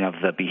gaming of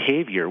the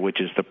behavior,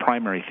 which is the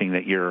primary thing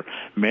that you're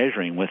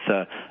measuring with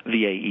the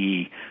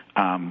VAE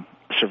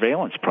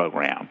surveillance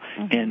program.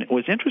 Mm-hmm. And it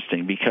was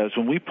interesting because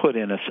when we put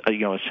in a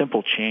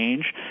simple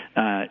change,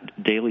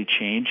 daily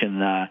change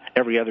in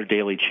every other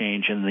daily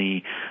change in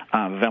the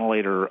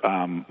ventilator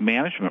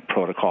management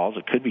protocols,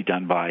 it could be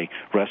done by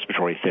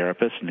respiratory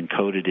therapists and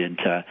encoded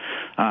into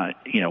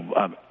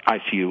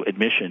ICU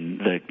admission,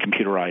 the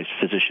computerized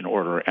physician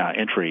order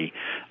entry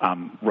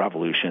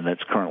revolution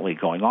that's currently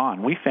going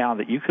on. We found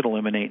that you could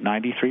eliminate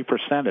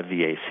 93% of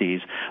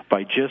VACs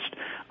by just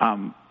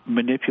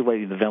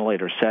manipulating the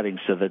ventilator settings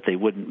so that they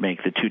wouldn't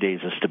make the 2 days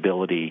of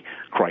stability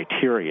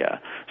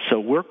criteria. So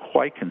we're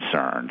quite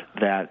concerned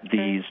that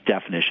these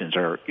definitions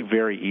are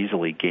very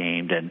easily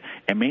gamed and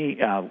may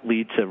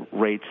lead to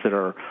rates that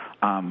are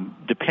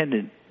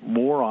dependent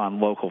more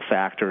on local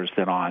factors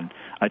than on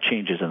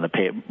changes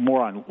in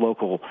more on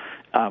local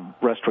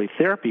respiratory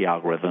therapy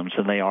algorithms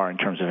than they are in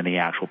terms of any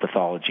actual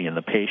pathology in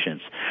the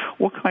patients.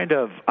 What kind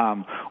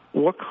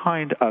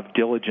of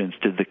diligence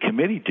did the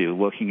committee do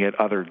looking at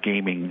other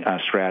gaming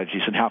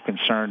strategies, and how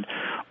concerned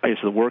is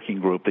the working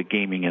group that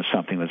gaming is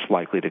something that's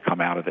likely to come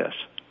out of this?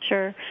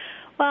 Sure.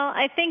 Well,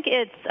 I think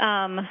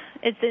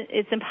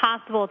it's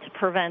impossible to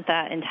prevent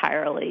that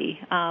entirely.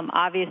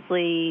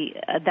 Obviously,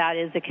 that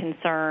is a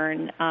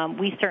concern.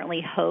 We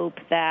certainly hope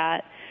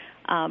that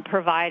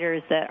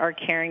providers that are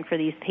caring for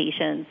these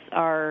patients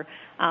are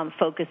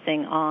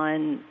focusing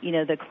on,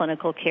 the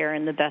clinical care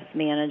and the best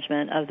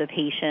management of the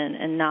patient,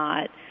 and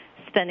not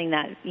spending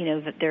that,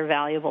 their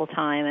valuable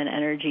time and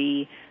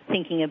energy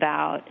thinking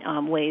about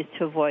ways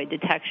to avoid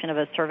detection of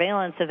a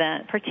surveillance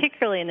event,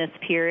 particularly in this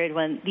period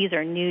when these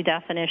are new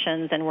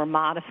definitions and we're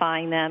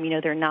modifying them.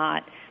 They're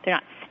not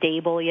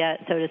stable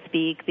yet, so to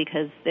speak,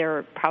 because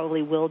there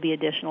probably will be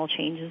additional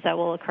changes that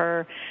will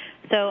occur.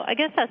 So I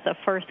guess that's the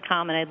first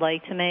comment I'd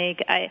like to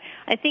make. I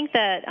think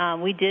that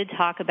we did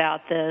talk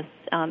about this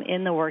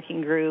in the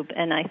working group,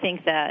 and I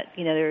think that,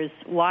 there's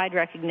wide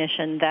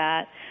recognition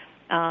that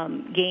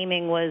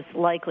gaming was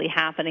likely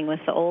happening with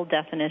the old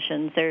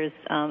definitions. There's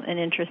an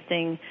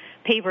interesting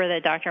paper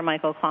that Dr.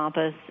 Michael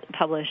Klompus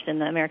published in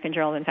the American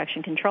Journal of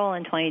Infection Control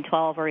in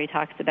 2012 where he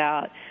talks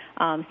about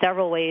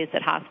several ways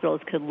that hospitals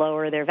could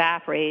lower their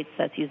VAP rates,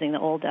 that's using the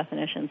old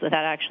definitions,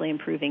 without actually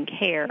improving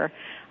care.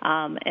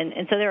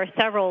 And so there are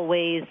several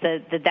ways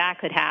that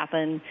could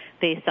happen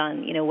based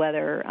on,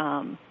 whether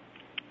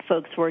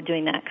folks were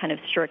doing that kind of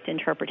strict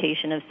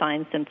interpretation of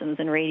signs, symptoms,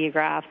 and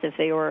radiographs, if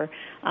they were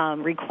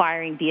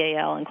requiring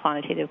BAL and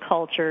quantitative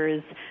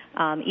cultures,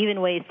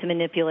 even ways to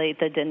manipulate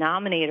the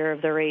denominator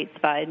of the rates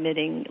by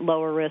admitting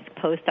lower-risk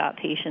post-op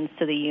patients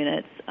to the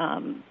units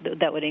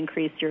that would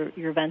increase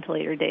your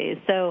ventilator days.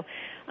 So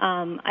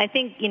I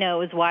think, it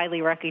was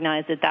widely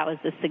recognized that was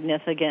the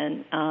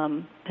significant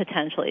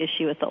potential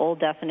issue with the old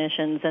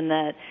definitions, and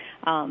that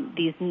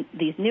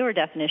these newer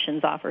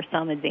definitions offer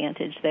some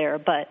advantage there.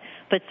 But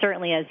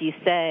certainly, as you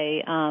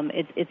say,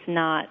 it's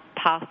not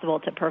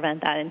possible to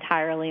prevent that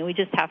entirely. And we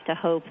just have to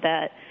hope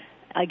that,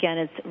 again,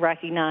 it's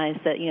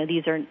recognized that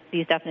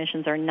these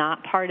definitions are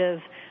not part of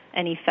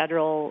any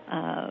federal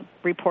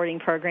reporting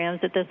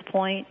programs at this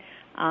point.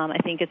 I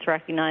think it's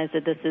recognized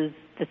that this is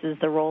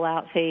the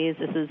rollout phase.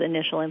 This is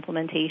initial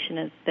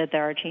implementation, that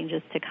there are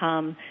changes to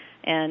come.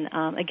 And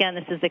again,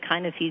 this is the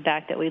kind of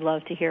feedback that we'd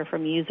love to hear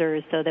from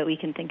users so that we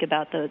can think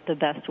about the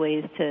best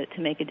ways to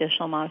make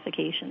additional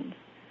modifications.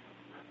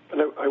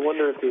 And I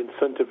wonder if the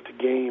incentive to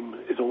game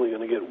is only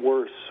going to get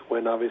worse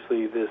when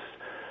obviously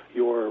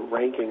your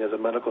ranking as a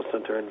medical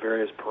center in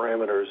various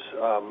parameters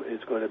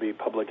is going to be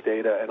public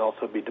data and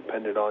also be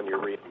dependent on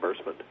your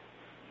reimbursement.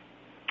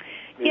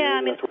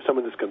 That's where some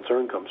of this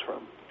concern comes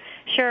from.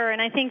 Sure,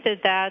 and I think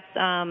that's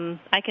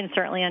I can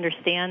certainly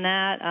understand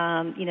that.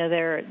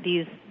 There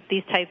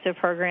these types of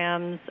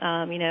programs,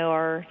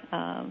 are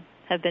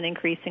have been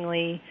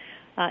increasingly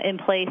in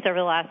place over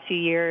the last few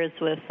years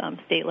with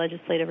state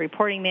legislative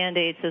reporting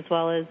mandates as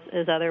well as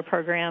other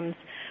programs.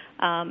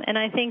 And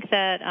I think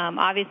that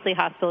obviously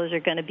hospitals are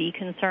going to be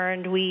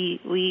concerned.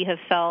 We have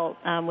felt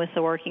with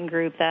the working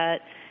group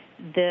that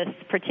this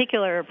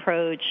particular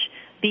approach,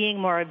 being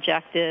more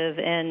objective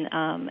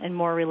and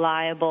more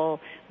reliable,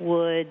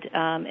 would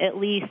at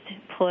least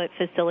put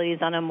facilities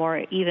on a more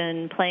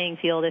even playing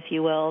field, if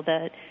you will,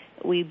 that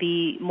we'd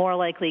be more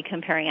likely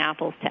comparing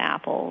apples to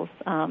apples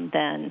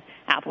than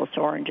apples to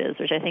oranges,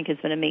 which I think has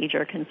been a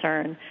major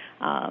concern,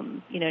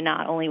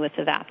 not only with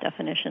the VAP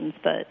definitions,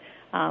 but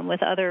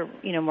with other,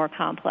 more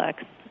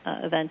complex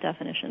event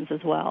definitions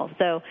as well.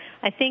 So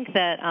I think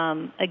that,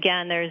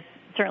 again, there's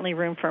certainly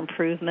room for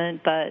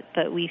improvement,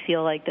 but we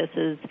feel like this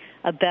is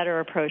a better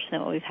approach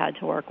than what we've had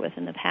to work with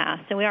in the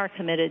past. And we are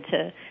committed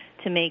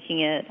to making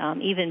it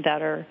even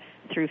better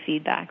through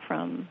feedback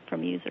from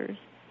users.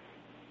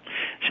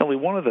 Shelley,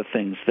 one of the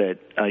things that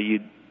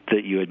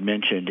you had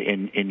mentioned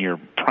in your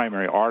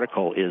primary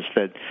article is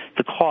that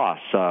the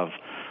costs of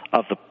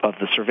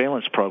the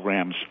surveillance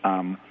programs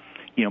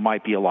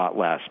might be a lot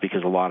less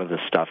because a lot of this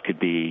stuff could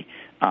be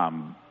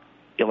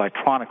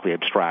electronically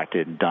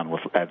abstracted and done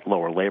at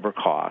lower labor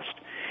cost.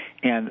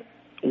 And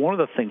one of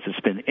the things that's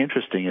been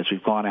interesting as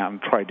we've gone out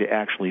and tried to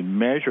actually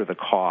measure the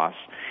costs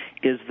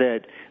is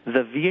that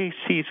the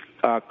VACs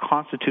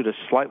constitute a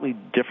slightly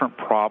different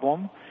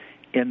problem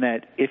in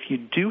that if you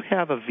do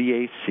have a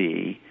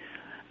VAC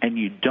and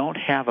you don't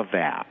have a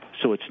VAP,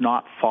 so it's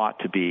not thought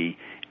to be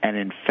an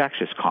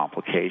infectious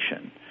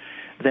complication,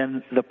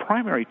 then the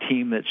primary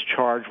team that's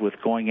charged with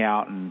going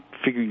out and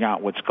figuring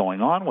out what's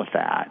going on with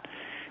that,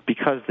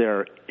 because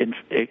they're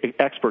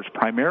experts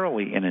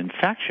primarily in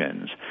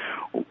infections,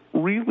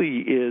 really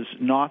is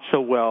not so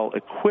well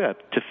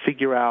equipped to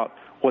figure out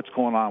what's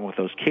going on with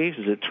those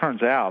cases. It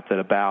turns out that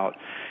about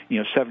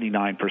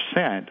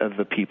 79% of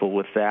the people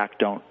with VAC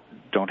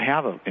don't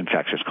have an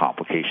infectious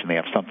complication. They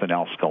have something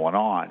else going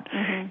on.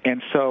 Mm-hmm.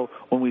 And so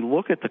when we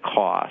look at the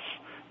costs,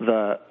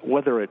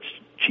 whether it's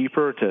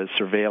cheaper to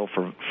surveil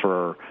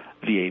for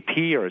VAP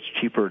or it's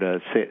cheaper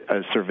to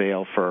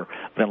surveil for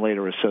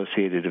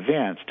ventilator-associated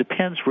events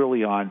depends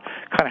really on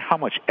kind of how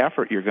much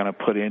effort you're going to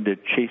put into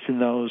chasing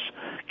those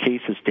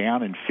cases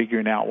down and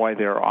figuring out why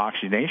their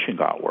oxygenation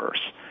got worse.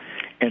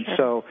 And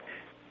sure.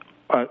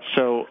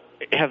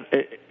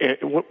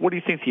 What do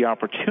you think the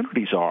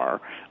opportunities are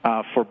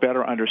for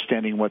better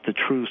understanding what the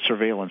true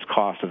surveillance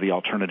costs of the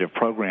alternative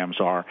programs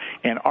are?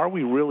 And are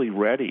we really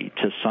ready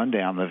to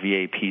sundown the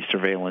VAP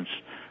surveillance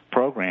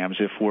programs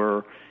if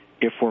we're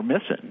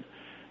missing,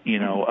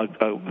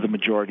 the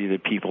majority of the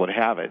people that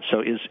have it?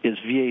 So is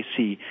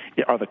VAC,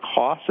 are the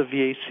costs of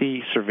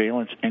VAC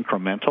surveillance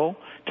incremental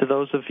to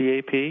those of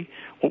VAP?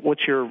 What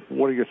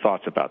are your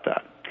thoughts about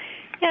that?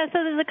 Yeah,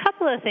 so there's a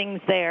couple of things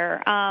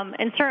there,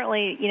 and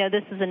certainly,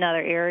 this is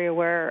another area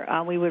where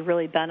we would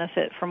really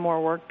benefit from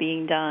more work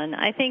being done.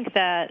 I think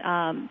that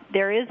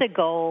there is a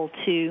goal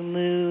to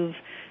move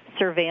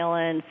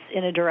surveillance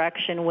in a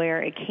direction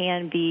where it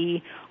can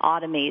be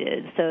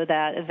automated so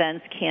that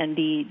events can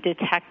be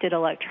detected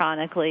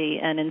electronically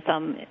and in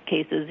some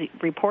cases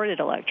reported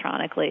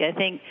electronically. I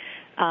think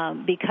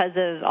because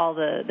of all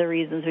the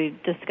reasons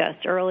we've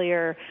discussed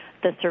earlier,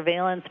 the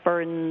surveillance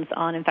burdens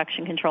on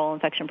infection control,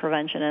 infection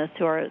preventionists,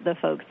 who are the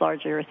folks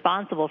largely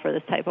responsible for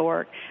this type of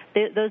work,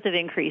 those have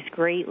increased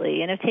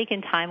greatly and have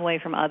taken time away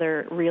from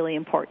other really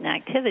important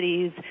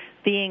activities,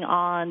 being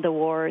on the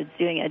wards,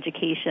 doing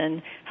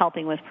education,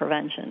 helping with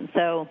prevention.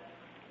 So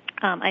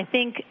I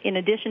think in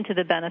addition to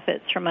the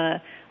benefits from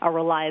a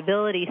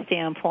reliability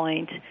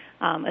standpoint,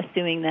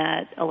 assuming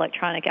that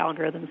electronic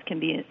algorithms can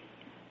be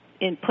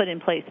put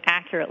in place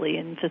accurately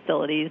in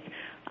facilities,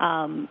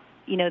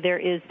 there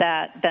is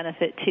that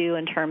benefit, too,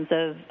 in terms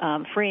of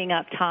freeing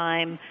up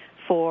time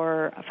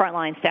for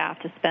frontline staff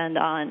to spend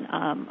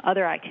on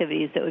other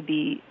activities that would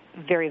be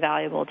very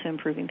valuable to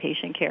improving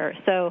patient care.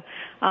 So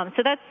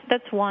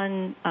that's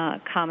one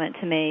comment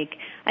to make.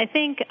 I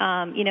think,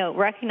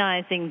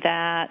 recognizing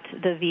that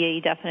the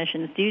VA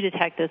definitions do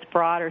detect this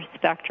broader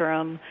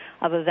spectrum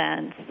of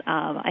events,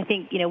 I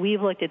think,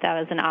 we've looked at that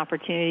as an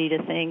opportunity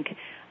to think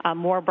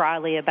more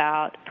broadly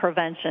about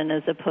prevention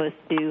as opposed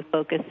to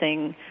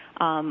focusing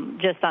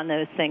just on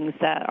those things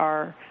that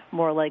are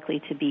more likely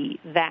to be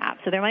VAP.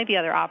 So there might be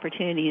other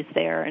opportunities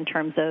there in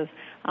terms of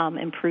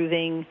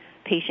improving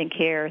patient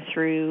care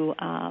through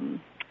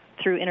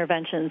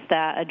interventions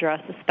that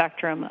address the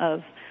spectrum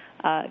of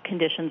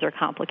conditions or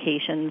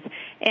complications.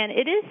 And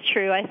it is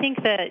true. I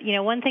think that,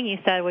 one thing you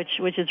said,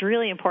 which is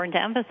really important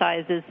to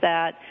emphasize, is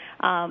that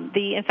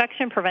the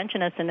infection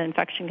preventionists and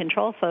infection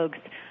control folks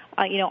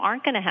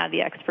aren't going to have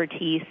the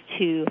expertise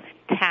to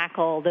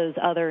tackle those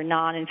other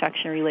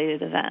non-infection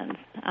related events.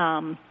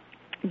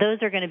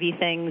 Those are going to be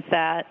things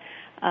that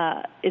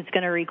is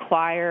going to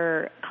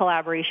require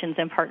collaborations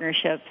and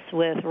partnerships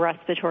with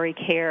respiratory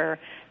care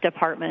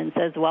departments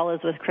as well as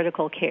with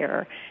critical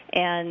care.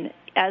 And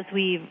as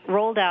we've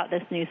rolled out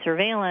this new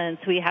surveillance,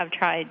 we have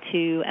tried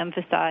to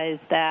emphasize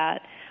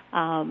that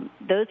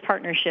those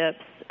partnerships,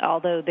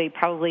 although they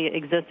probably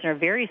exist and are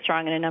very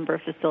strong in a number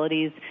of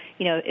facilities,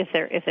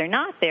 if they're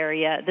not there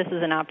yet, this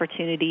is an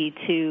opportunity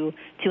to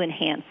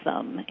enhance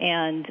them.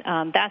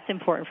 And that's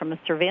important from a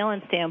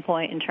surveillance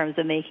standpoint in terms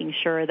of making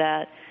sure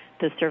that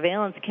the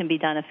surveillance can be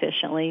done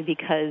efficiently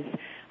because,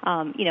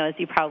 as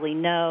you probably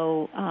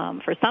know,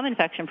 for some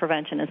infection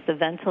preventionists, the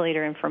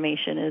ventilator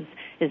information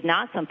is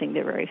not something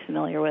they're very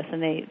familiar with,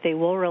 and they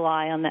will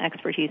rely on the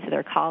expertise of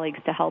their colleagues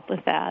to help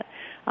with that.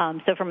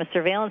 So from a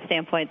surveillance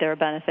standpoint, there are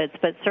benefits,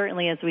 but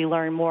certainly as we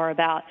learn more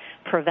about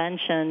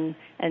prevention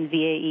and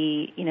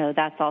VAE,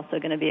 that's also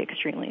going to be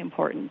extremely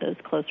important, those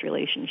close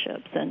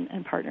relationships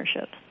and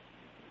partnerships.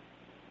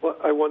 Well,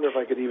 I wonder if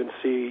I could even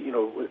see,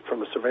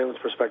 from a surveillance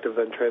perspective,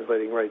 then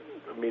translating right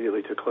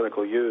immediately to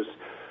clinical use,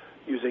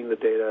 using the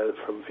data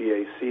from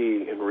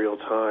VAC in real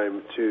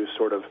time to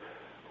sort of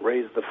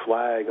raise the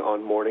flag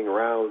on morning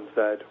rounds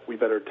that we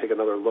better take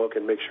another look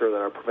and make sure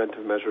that our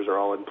preventive measures are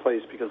all in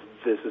place because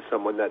this is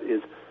someone that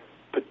is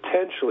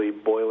potentially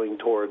boiling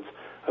towards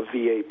a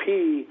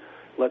VAP.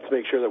 Let's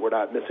make sure that we're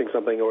not missing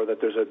something or that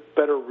there's a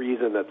better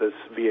reason that this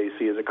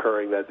VAC is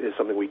occurring that is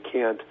something we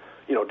can't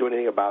do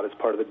anything about. It's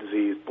part of the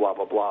disease, blah,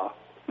 blah, blah.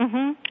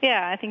 Mm-hmm.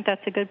 Yeah, I think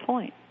that's a good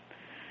point.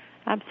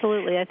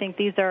 Absolutely. I think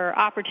these are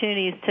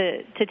opportunities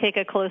to take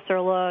a closer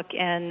look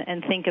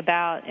and think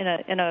about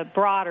in a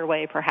broader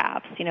way,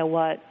 perhaps,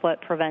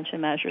 what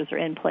prevention measures are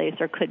in place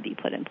or could be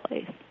put in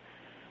place.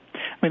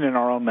 I mean, in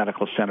our own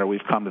medical center,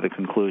 we've come to the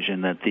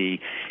conclusion that the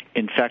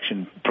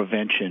infection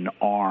prevention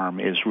arm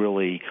is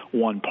really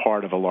one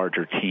part of a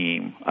larger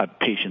team, a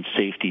patient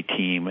safety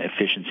team,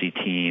 efficiency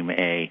team,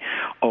 a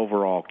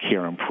overall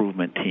care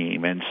improvement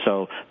team. And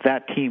so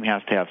that team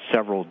has to have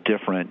several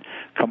different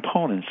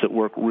components that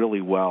work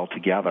really well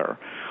together.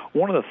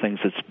 One of the things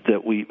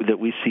that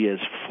we see as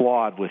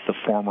flawed with the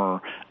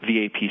former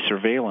VAP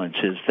surveillance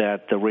is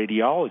that the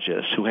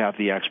radiologists who have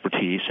the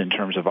expertise in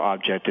terms of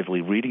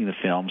objectively reading the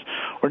films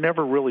were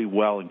never really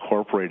well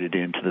incorporated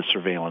into the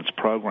surveillance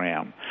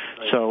program.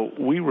 Right. So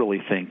we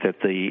really think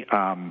that the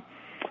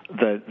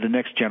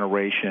next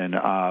generation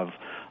of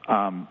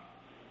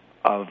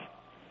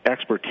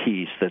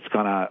expertise that's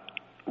going to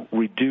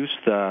reduce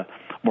the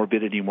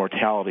morbidity and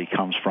mortality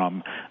comes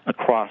from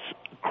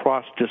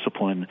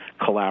cross-discipline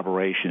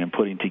collaboration and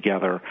putting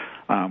together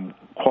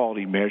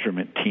quality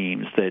measurement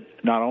teams that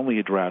not only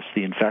address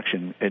the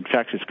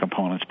infectious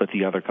components, but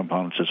the other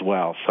components as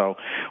well. So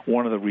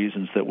one of the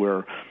reasons that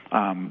we're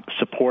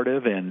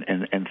supportive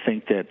and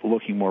think that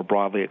looking more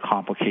broadly at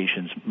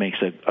complications makes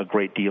a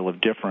great deal of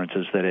difference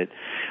is that it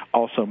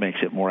also makes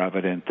it more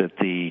evident that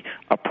the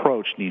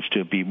approach needs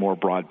to be more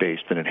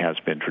broad-based than it has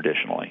been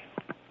traditionally.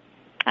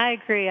 I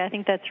agree. I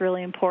think that's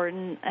really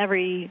important.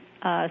 Every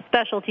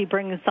specialty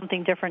brings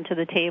something different to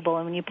the table,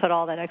 and when you put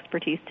all that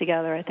expertise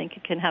together, I think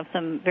it can have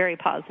some very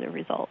positive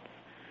results.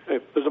 Hey,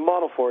 there's a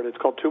model for it. It's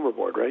called Tumor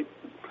Board, right?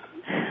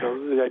 So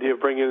the idea of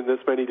bringing in this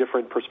many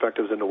different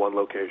perspectives into one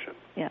location.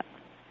 Yeah.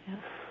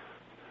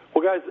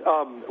 Well, guys,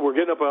 we're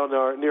getting up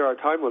on near our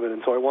time limit,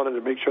 and so I wanted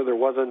to make sure there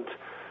wasn't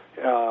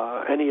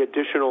any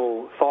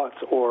additional thoughts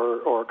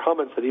or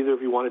comments that either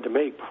of you wanted to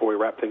make before we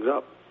wrap things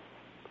up.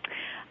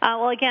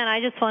 Well, again,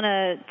 I just want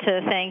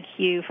to thank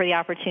you for the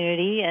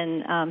opportunity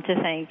and to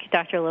thank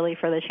Dr. Lilly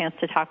for the chance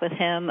to talk with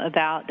him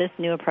about this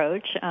new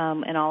approach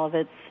and all of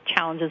its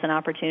challenges and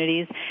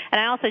opportunities.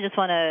 And I also just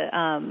want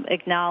to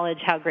acknowledge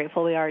how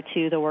grateful we are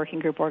to the working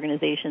group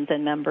organizations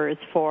and members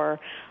for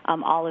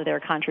all of their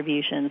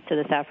contributions to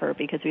this effort,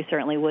 because we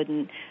certainly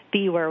wouldn't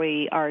be where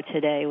we are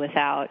today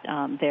without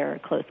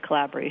their close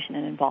collaboration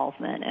and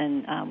involvement,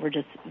 and we're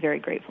just very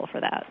grateful for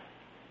that.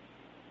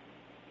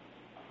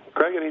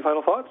 Greg, any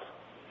final thoughts?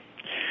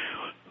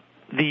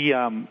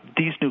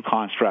 These new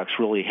constructs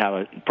really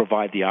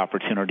provide the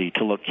opportunity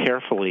to look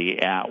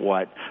carefully at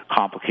what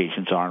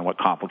complications are and what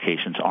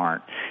complications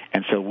aren't.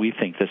 And so we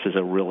think this is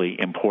a really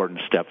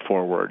important step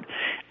forward.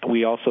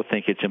 We also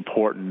think it's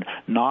important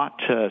not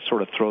to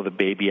sort of throw the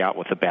baby out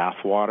with the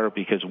bathwater,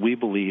 because we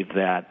believe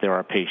that there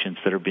are patients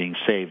that are being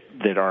saved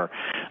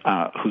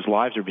whose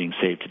lives are being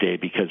saved today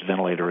because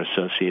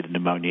ventilator-associated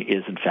pneumonia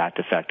is in fact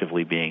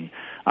effectively being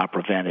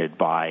prevented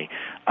by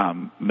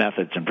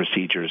methods and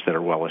procedures that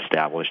are well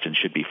established and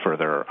should be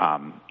further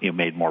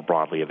made more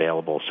broadly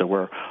available. So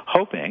we're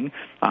hoping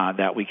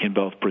that we can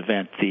both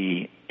prevent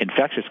the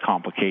infectious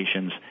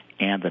complications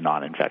and the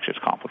non-infectious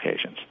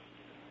complications.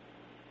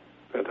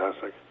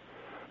 Fantastic.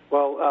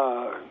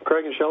 Well,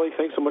 Craig and Shelley,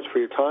 thanks so much for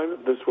your time.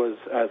 This was,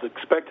 as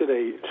expected,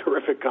 a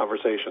terrific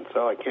conversation,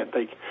 so I can't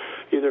thank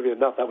either of you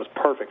enough. That was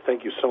perfect.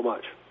 Thank you so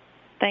much.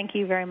 Thank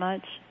you very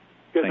much.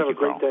 You guys have a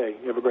great day.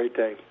 You have a great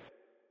day.